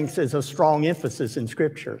 Giving thanks is a strong emphasis in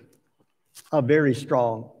Scripture, a very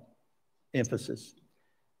strong emphasis.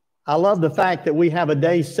 I love the fact that we have a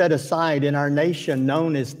day set aside in our nation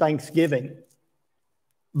known as Thanksgiving.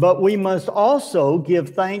 But we must also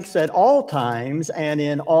give thanks at all times and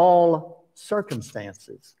in all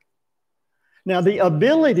circumstances. Now, the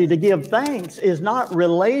ability to give thanks is not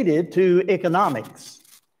related to economics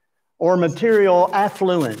or material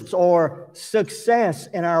affluence or success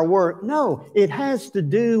in our work. No, it has to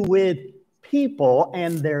do with people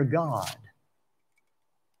and their God.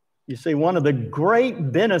 You see, one of the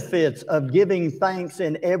great benefits of giving thanks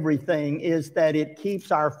in everything is that it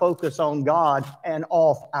keeps our focus on God and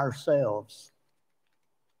off ourselves.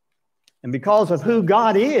 And because of who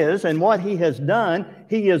God is and what He has done,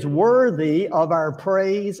 He is worthy of our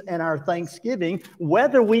praise and our thanksgiving,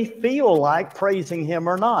 whether we feel like praising Him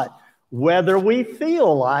or not, whether we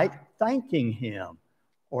feel like thanking Him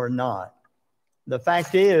or not. The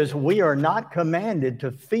fact is, we are not commanded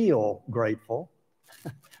to feel grateful.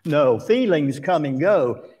 No, feelings come and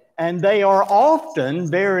go, and they are often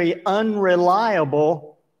very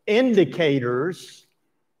unreliable indicators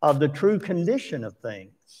of the true condition of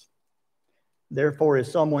things. Therefore,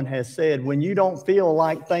 as someone has said, when you don't feel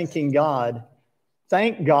like thanking God,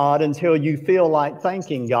 thank God until you feel like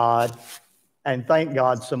thanking God, and thank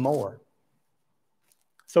God some more.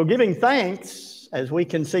 So giving thanks, as we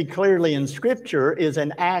can see clearly in Scripture, is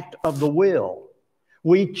an act of the will.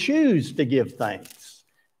 We choose to give thanks.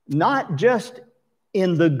 Not just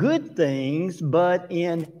in the good things, but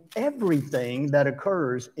in everything that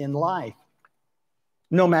occurs in life.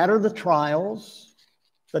 No matter the trials,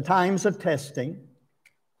 the times of testing,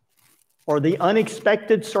 or the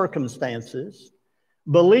unexpected circumstances,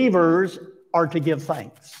 believers are to give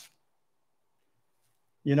thanks.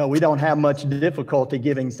 You know, we don't have much difficulty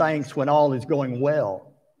giving thanks when all is going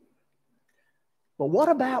well. But what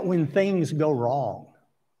about when things go wrong?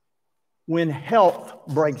 When health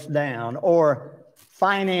breaks down, or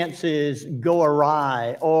finances go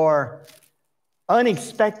awry, or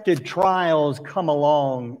unexpected trials come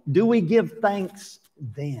along, do we give thanks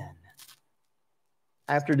then?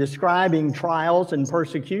 After describing trials and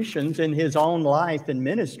persecutions in his own life and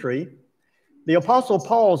ministry, the Apostle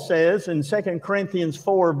Paul says in 2 Corinthians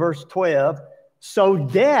 4, verse 12, so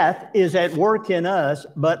death is at work in us,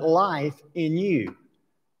 but life in you.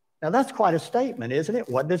 Now, that's quite a statement, isn't it?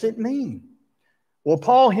 What does it mean? Well,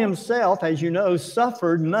 Paul himself, as you know,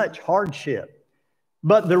 suffered much hardship.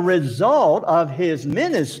 But the result of his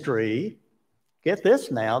ministry, get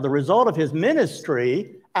this now, the result of his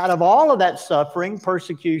ministry, out of all of that suffering,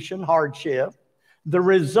 persecution, hardship, the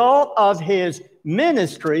result of his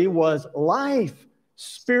ministry was life,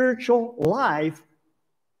 spiritual life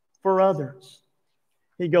for others.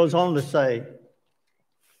 He goes on to say,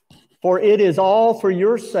 for it is all for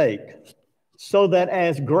your sake, so that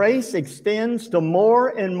as grace extends to more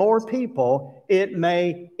and more people, it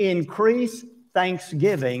may increase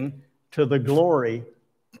thanksgiving to the glory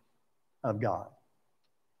of God.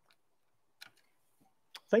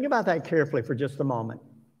 Think about that carefully for just a moment.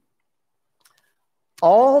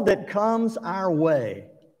 All that comes our way,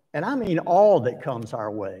 and I mean all that comes our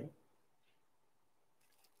way,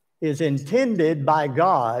 is intended by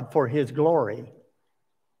God for His glory,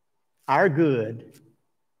 our good,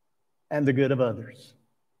 and the good of others.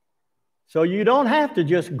 So you don't have to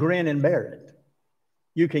just grin and bear it.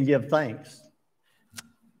 You can give thanks,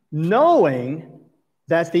 knowing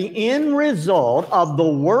that the end result of the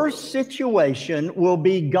worst situation will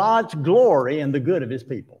be God's glory and the good of His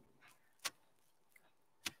people.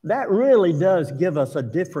 That really does give us a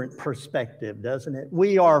different perspective, doesn't it?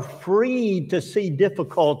 We are free to see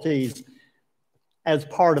difficulties as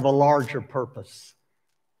part of a larger purpose.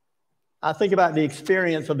 I think about the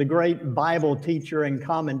experience of the great Bible teacher and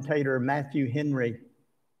commentator Matthew Henry,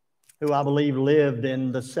 who I believe lived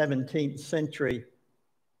in the 17th century.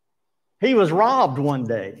 He was robbed one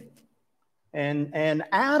day, and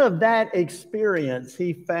out of that experience,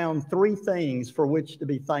 he found three things for which to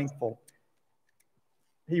be thankful.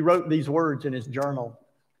 He wrote these words in his journal.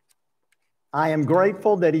 I am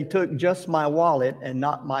grateful that he took just my wallet and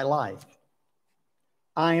not my life.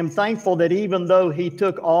 I am thankful that even though he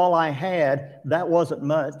took all I had, that wasn't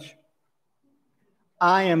much.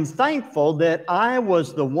 I am thankful that I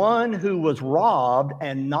was the one who was robbed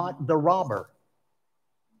and not the robber.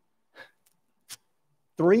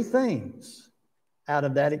 3 things out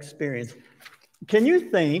of that experience. Can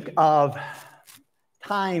you think of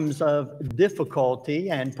times of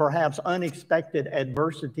difficulty and perhaps unexpected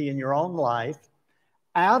adversity in your own life,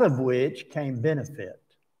 out of which came benefit,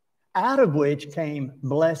 out of which came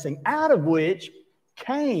blessing, out of which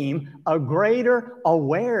came a greater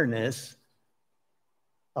awareness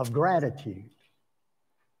of gratitude?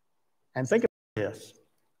 And think about this.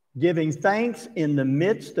 Giving thanks in the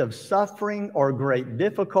midst of suffering or great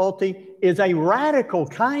difficulty is a radical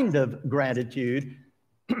kind of gratitude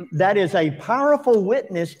that is a powerful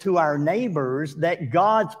witness to our neighbors that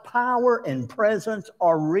God's power and presence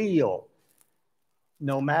are real,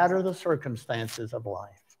 no matter the circumstances of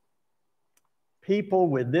life. People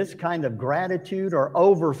with this kind of gratitude are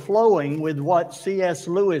overflowing with what C.S.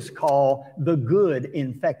 Lewis called the good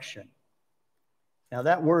infection. Now,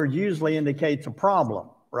 that word usually indicates a problem,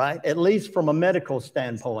 right? At least from a medical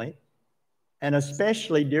standpoint, and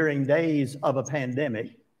especially during days of a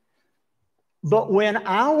pandemic. But when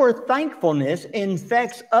our thankfulness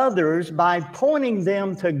infects others by pointing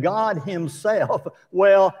them to God Himself,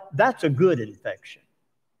 well, that's a good infection.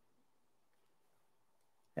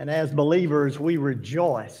 And as believers, we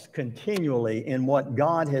rejoice continually in what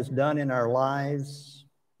God has done in our lives,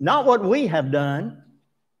 not what we have done.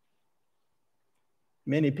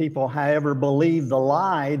 Many people, however, believe the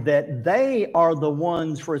lie that they are the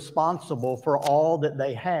ones responsible for all that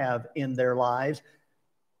they have in their lives.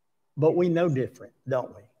 But we know different,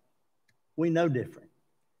 don't we? We know different.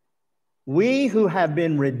 We who have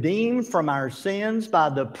been redeemed from our sins by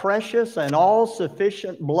the precious and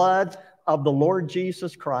all-sufficient blood of the Lord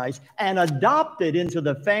Jesus Christ and adopted into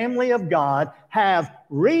the family of God have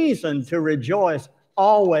reason to rejoice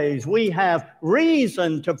always. We have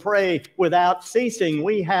reason to pray without ceasing.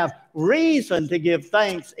 We have reason to give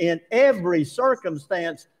thanks in every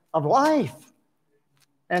circumstance of life.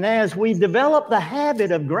 And as we develop the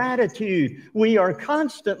habit of gratitude, we are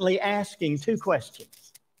constantly asking 2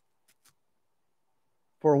 questions.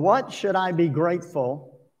 For what should I be grateful?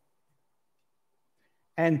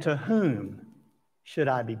 And to whom should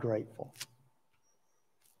I be grateful?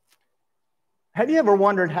 Have you ever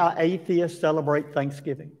wondered how atheists celebrate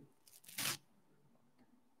Thanksgiving?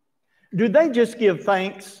 Do they just give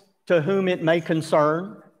thanks to whom it may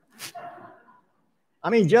concern? I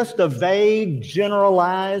mean, just a vague,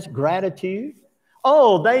 generalized gratitude.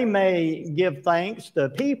 Oh, they may give thanks to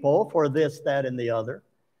people for this, that, and the other.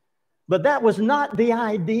 But that was not the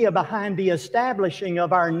idea behind the establishing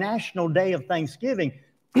of our National Day of Thanksgiving.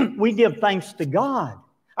 We give thanks to God,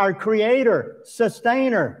 our Creator,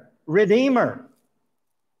 Sustainer, Redeemer.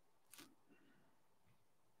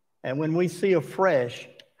 And when we see afresh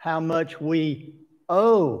how much we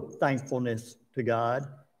owe thankfulness to God,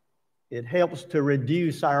 it helps to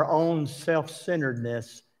reduce our own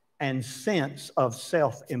self-centeredness and sense of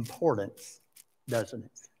self-importance, doesn't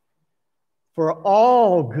it? For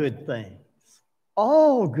all good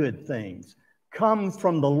things come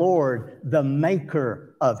from the Lord, the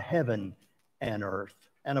maker of heaven and earth.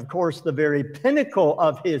 And of course, the very pinnacle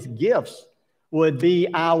of His gifts would be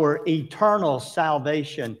our eternal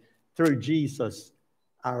salvation through Jesus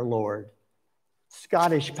our Lord.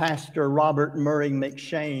 Scottish pastor Robert Murray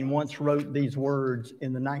McCheyne once wrote these words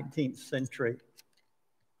in the 19th century.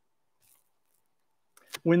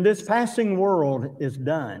 When this passing world is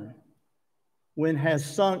done, when has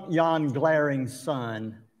sunk yon glaring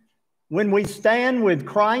sun, when we stand with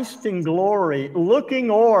Christ in glory,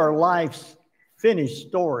 looking o'er life's finished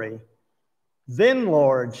story, then,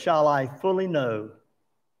 Lord, shall I fully know,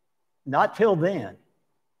 not till then,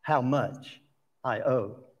 how much I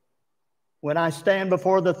owe. When I stand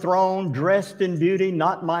before the throne, dressed in beauty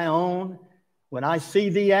not my own, when I see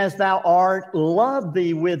Thee as Thou art, love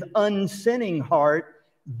Thee with unsinning heart,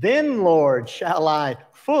 then, Lord, shall I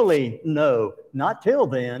fully know, not till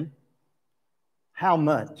then, how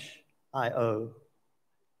much I owe.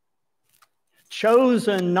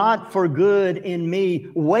 Chosen not for good in me,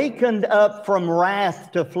 wakened up from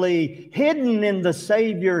wrath to flee, hidden in the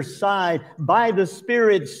Savior's side, by the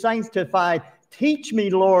Spirit sanctified. Teach me,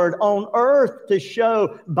 Lord, on earth to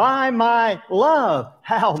show by my love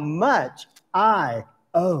how much I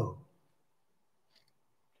owe.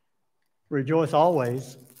 Rejoice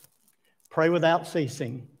always. Pray without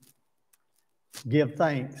ceasing. Give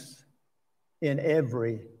thanks in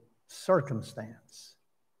every circumstance.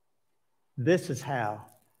 This is how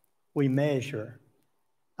we measure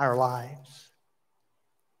our lives.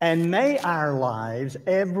 And may our lives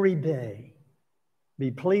every day be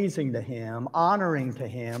pleasing to Him, honoring to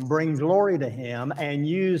Him, bring glory to Him, and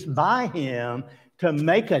used by Him to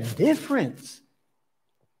make a difference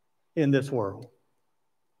in this world.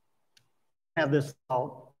 have this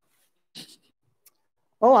thought.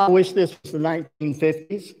 Oh, I wish this was the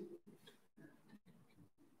 1950s.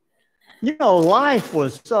 You know, life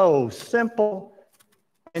was so simple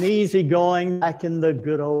and easygoing back in the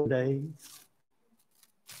good old days.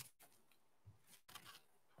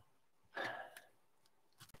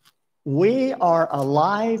 We are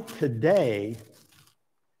alive today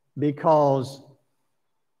because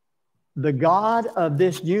the God of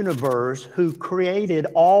this universe, who created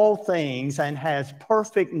all things and has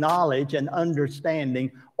perfect knowledge and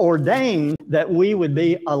understanding, ordained that we would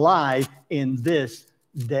be alive in this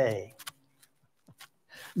day.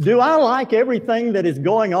 Do I like everything that is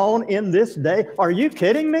going on in this day? Are you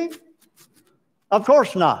kidding me? Of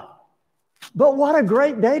course not. But what a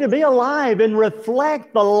great day to be alive and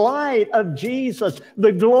reflect the light of Jesus,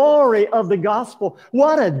 the glory of the gospel.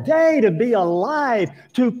 What a day to be alive,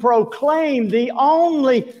 to proclaim the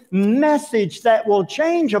only message that will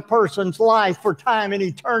change a person's life for time and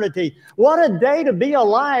eternity. What a day to be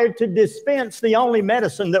alive, to dispense the only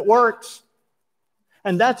medicine that works.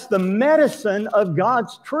 And that's the medicine of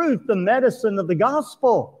God's truth, the medicine of the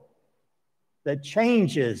gospel that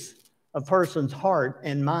changes a person's heart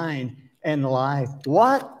and mind and life.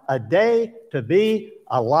 What a day to be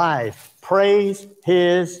alive. Praise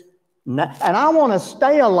his name. And I want to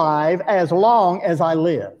stay alive as long as I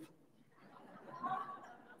live.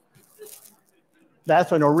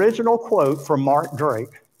 That's an original quote from Marc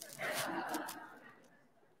Drake.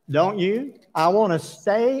 Don't you? I want to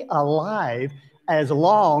stay alive as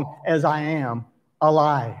long as I am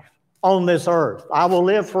alive on this earth. I will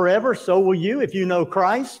live forever, so will you if you know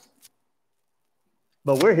Christ.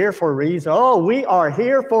 But we're here for a reason. Oh, we are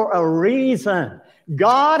here for a reason.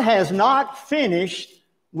 God has not finished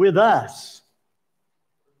with us.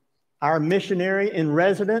 Our missionary in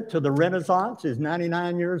residence to the Renaissance is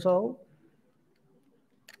 99 years old.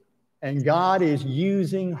 And God is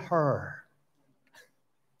using her.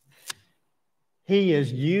 He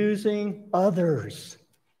is using others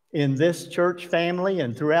in this church family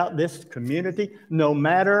and throughout this community, no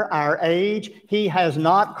matter our age. He has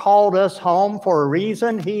not called us home for a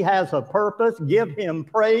reason. He has a purpose. Give him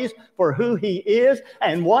praise for who he is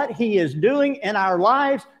and what he is doing in our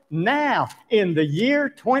lives now in the year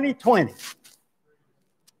 2020.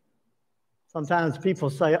 Sometimes people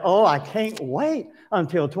say, oh, I can't wait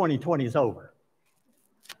until 2020 is over.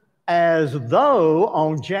 As though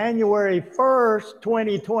on January 1st,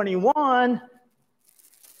 2021,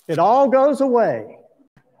 it all goes away.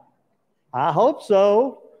 I hope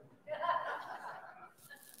so.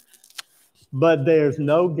 But there's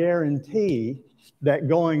no guarantee that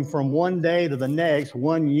going from one day to the next,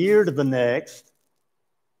 1 year to the next,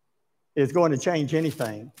 is going to change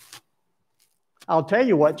anything. I'll tell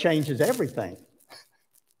you what changes everything.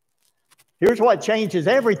 Here's what changes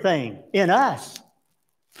everything in us.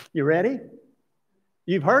 You ready?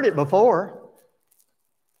 You've heard it before.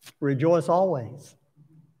 Rejoice always.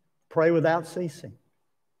 Pray without ceasing.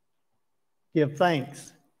 Give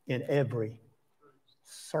thanks in every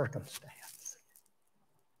circumstance.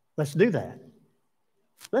 Let's do that.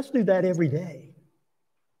 Let's do that every day.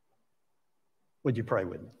 Would you pray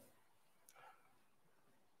with me?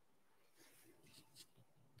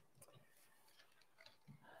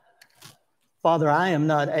 Father, I am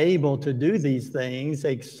not able to do these things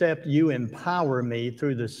except you empower me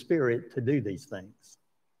through the Spirit to do these things.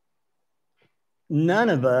 None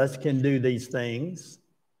of us can do these things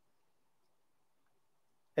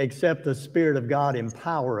except the Spirit of God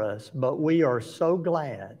empower us. But we are so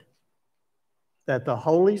glad that the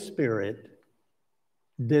Holy Spirit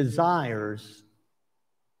desires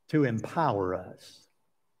to empower us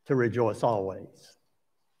to rejoice always,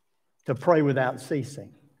 to pray without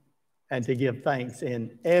ceasing, and to give thanks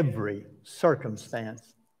in every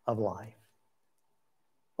circumstance of life.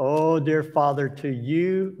 Oh, dear Father, to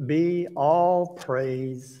you be all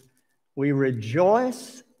praise. We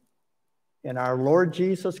rejoice in our Lord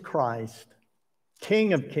Jesus Christ,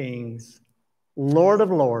 King of kings, Lord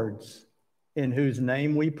of lords, in whose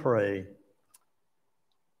name we pray.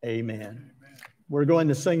 Amen. We're going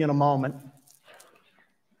to sing in a moment.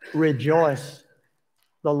 Rejoice,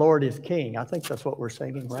 the Lord is King. I think that's what we're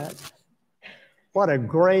singing, right? What a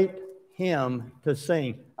great hymn to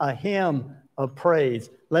sing, a hymn of praise.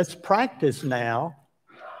 Let's practice now.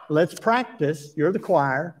 Let's practice. You're the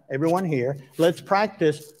choir, everyone here. Let's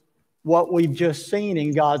practice what we've just seen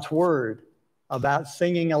in God's word about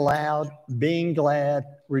singing aloud, being glad,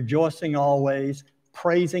 rejoicing always,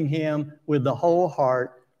 praising him with the whole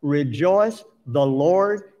heart. Rejoice, the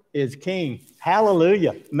Lord is King.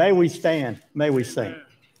 Hallelujah. May we stand. May we sing.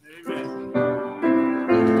 Amen.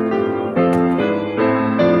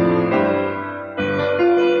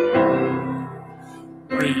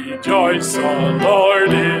 Rejoice, the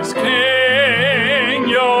Lord is King,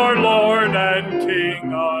 your Lord and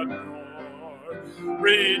King adore.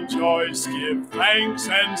 Rejoice, give thanks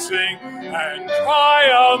and sing, and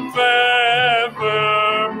triumph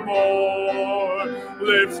evermore.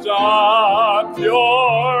 Lift up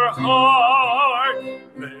your heart,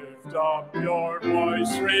 lift up your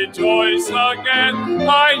voice, rejoice again,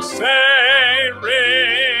 I say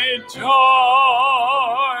rejoice.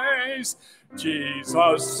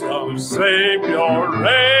 Jesus, the Savior,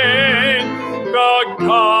 reign, the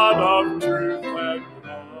God of truth and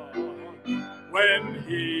love. When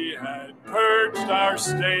he had purged our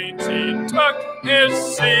stains, he took his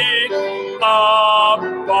seat above.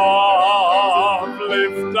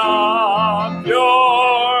 Lift up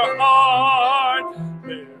your heart,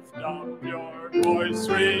 lift up your voice,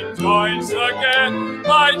 rejoice again,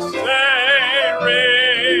 I say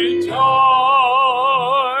rejoice.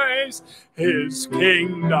 His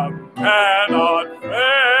kingdom cannot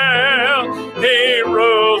fail, he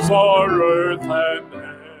rules o'er earth and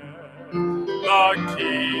heaven. The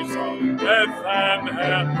keys of death and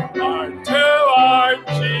hell are to our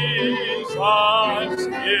Jesus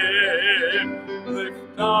given.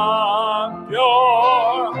 Lift up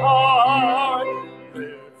your heart,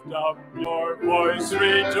 lift up your voice,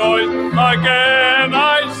 rejoice again,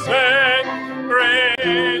 I say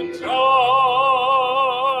rejoice.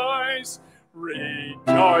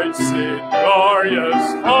 Rejoice in glorious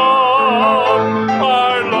hope,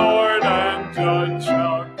 our Lord and Judge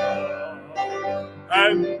shall come,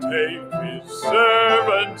 and take his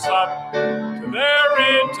servants up to their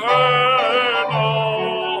eternal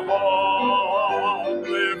home.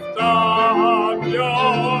 Lift up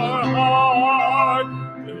your heart,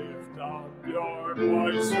 lift up your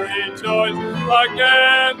voice, rejoice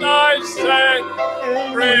again, I say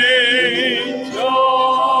rejoice.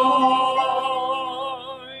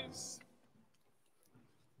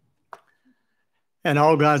 And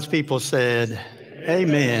all God's people said,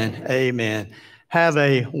 amen, amen. Have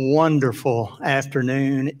a wonderful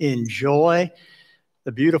afternoon. Enjoy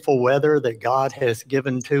the beautiful weather that God has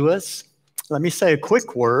given to us. Let me say a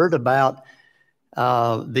quick word about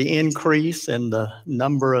the increase in the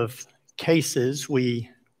number of cases. We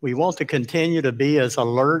want to continue to be as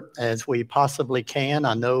alert as we possibly can.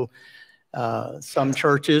 I know some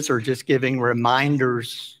churches are just giving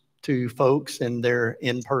reminders to folks in their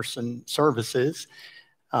in-person services,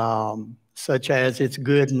 such as it's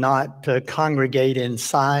good not to congregate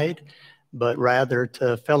inside, but rather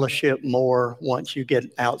to fellowship more once you get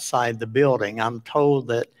outside the building. I'm told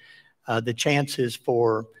that the chances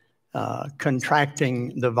for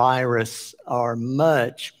contracting the virus are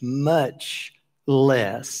much, much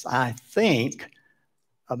less. I think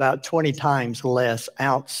about 20 times less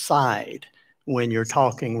outside when you're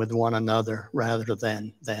talking with one another rather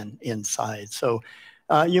than inside. So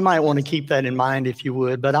you might want to keep that in mind if you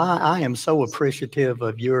would, but I am so appreciative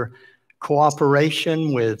of your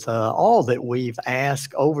cooperation with all that we've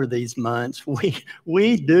asked over these months.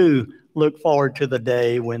 We do look forward to the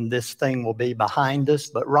day when this thing will be behind us,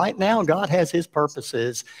 but right now God has his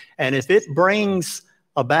purposes, and if it brings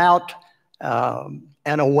about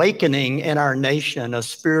an awakening in our nation, a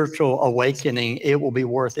spiritual awakening, it will be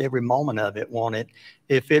worth every moment of it, won't it?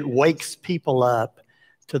 If it wakes people up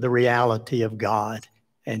to the reality of God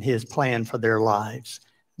and his plan for their lives,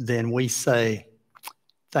 then we say,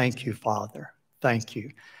 thank you, Father. Thank you.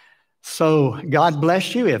 So God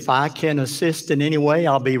bless you. If I can assist in any way,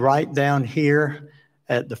 I'll be right down here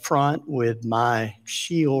at the front with my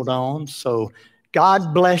shield on. So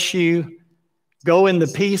God bless you. Go in the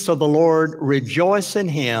peace of the Lord. Rejoice in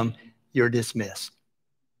him. You're dismissed.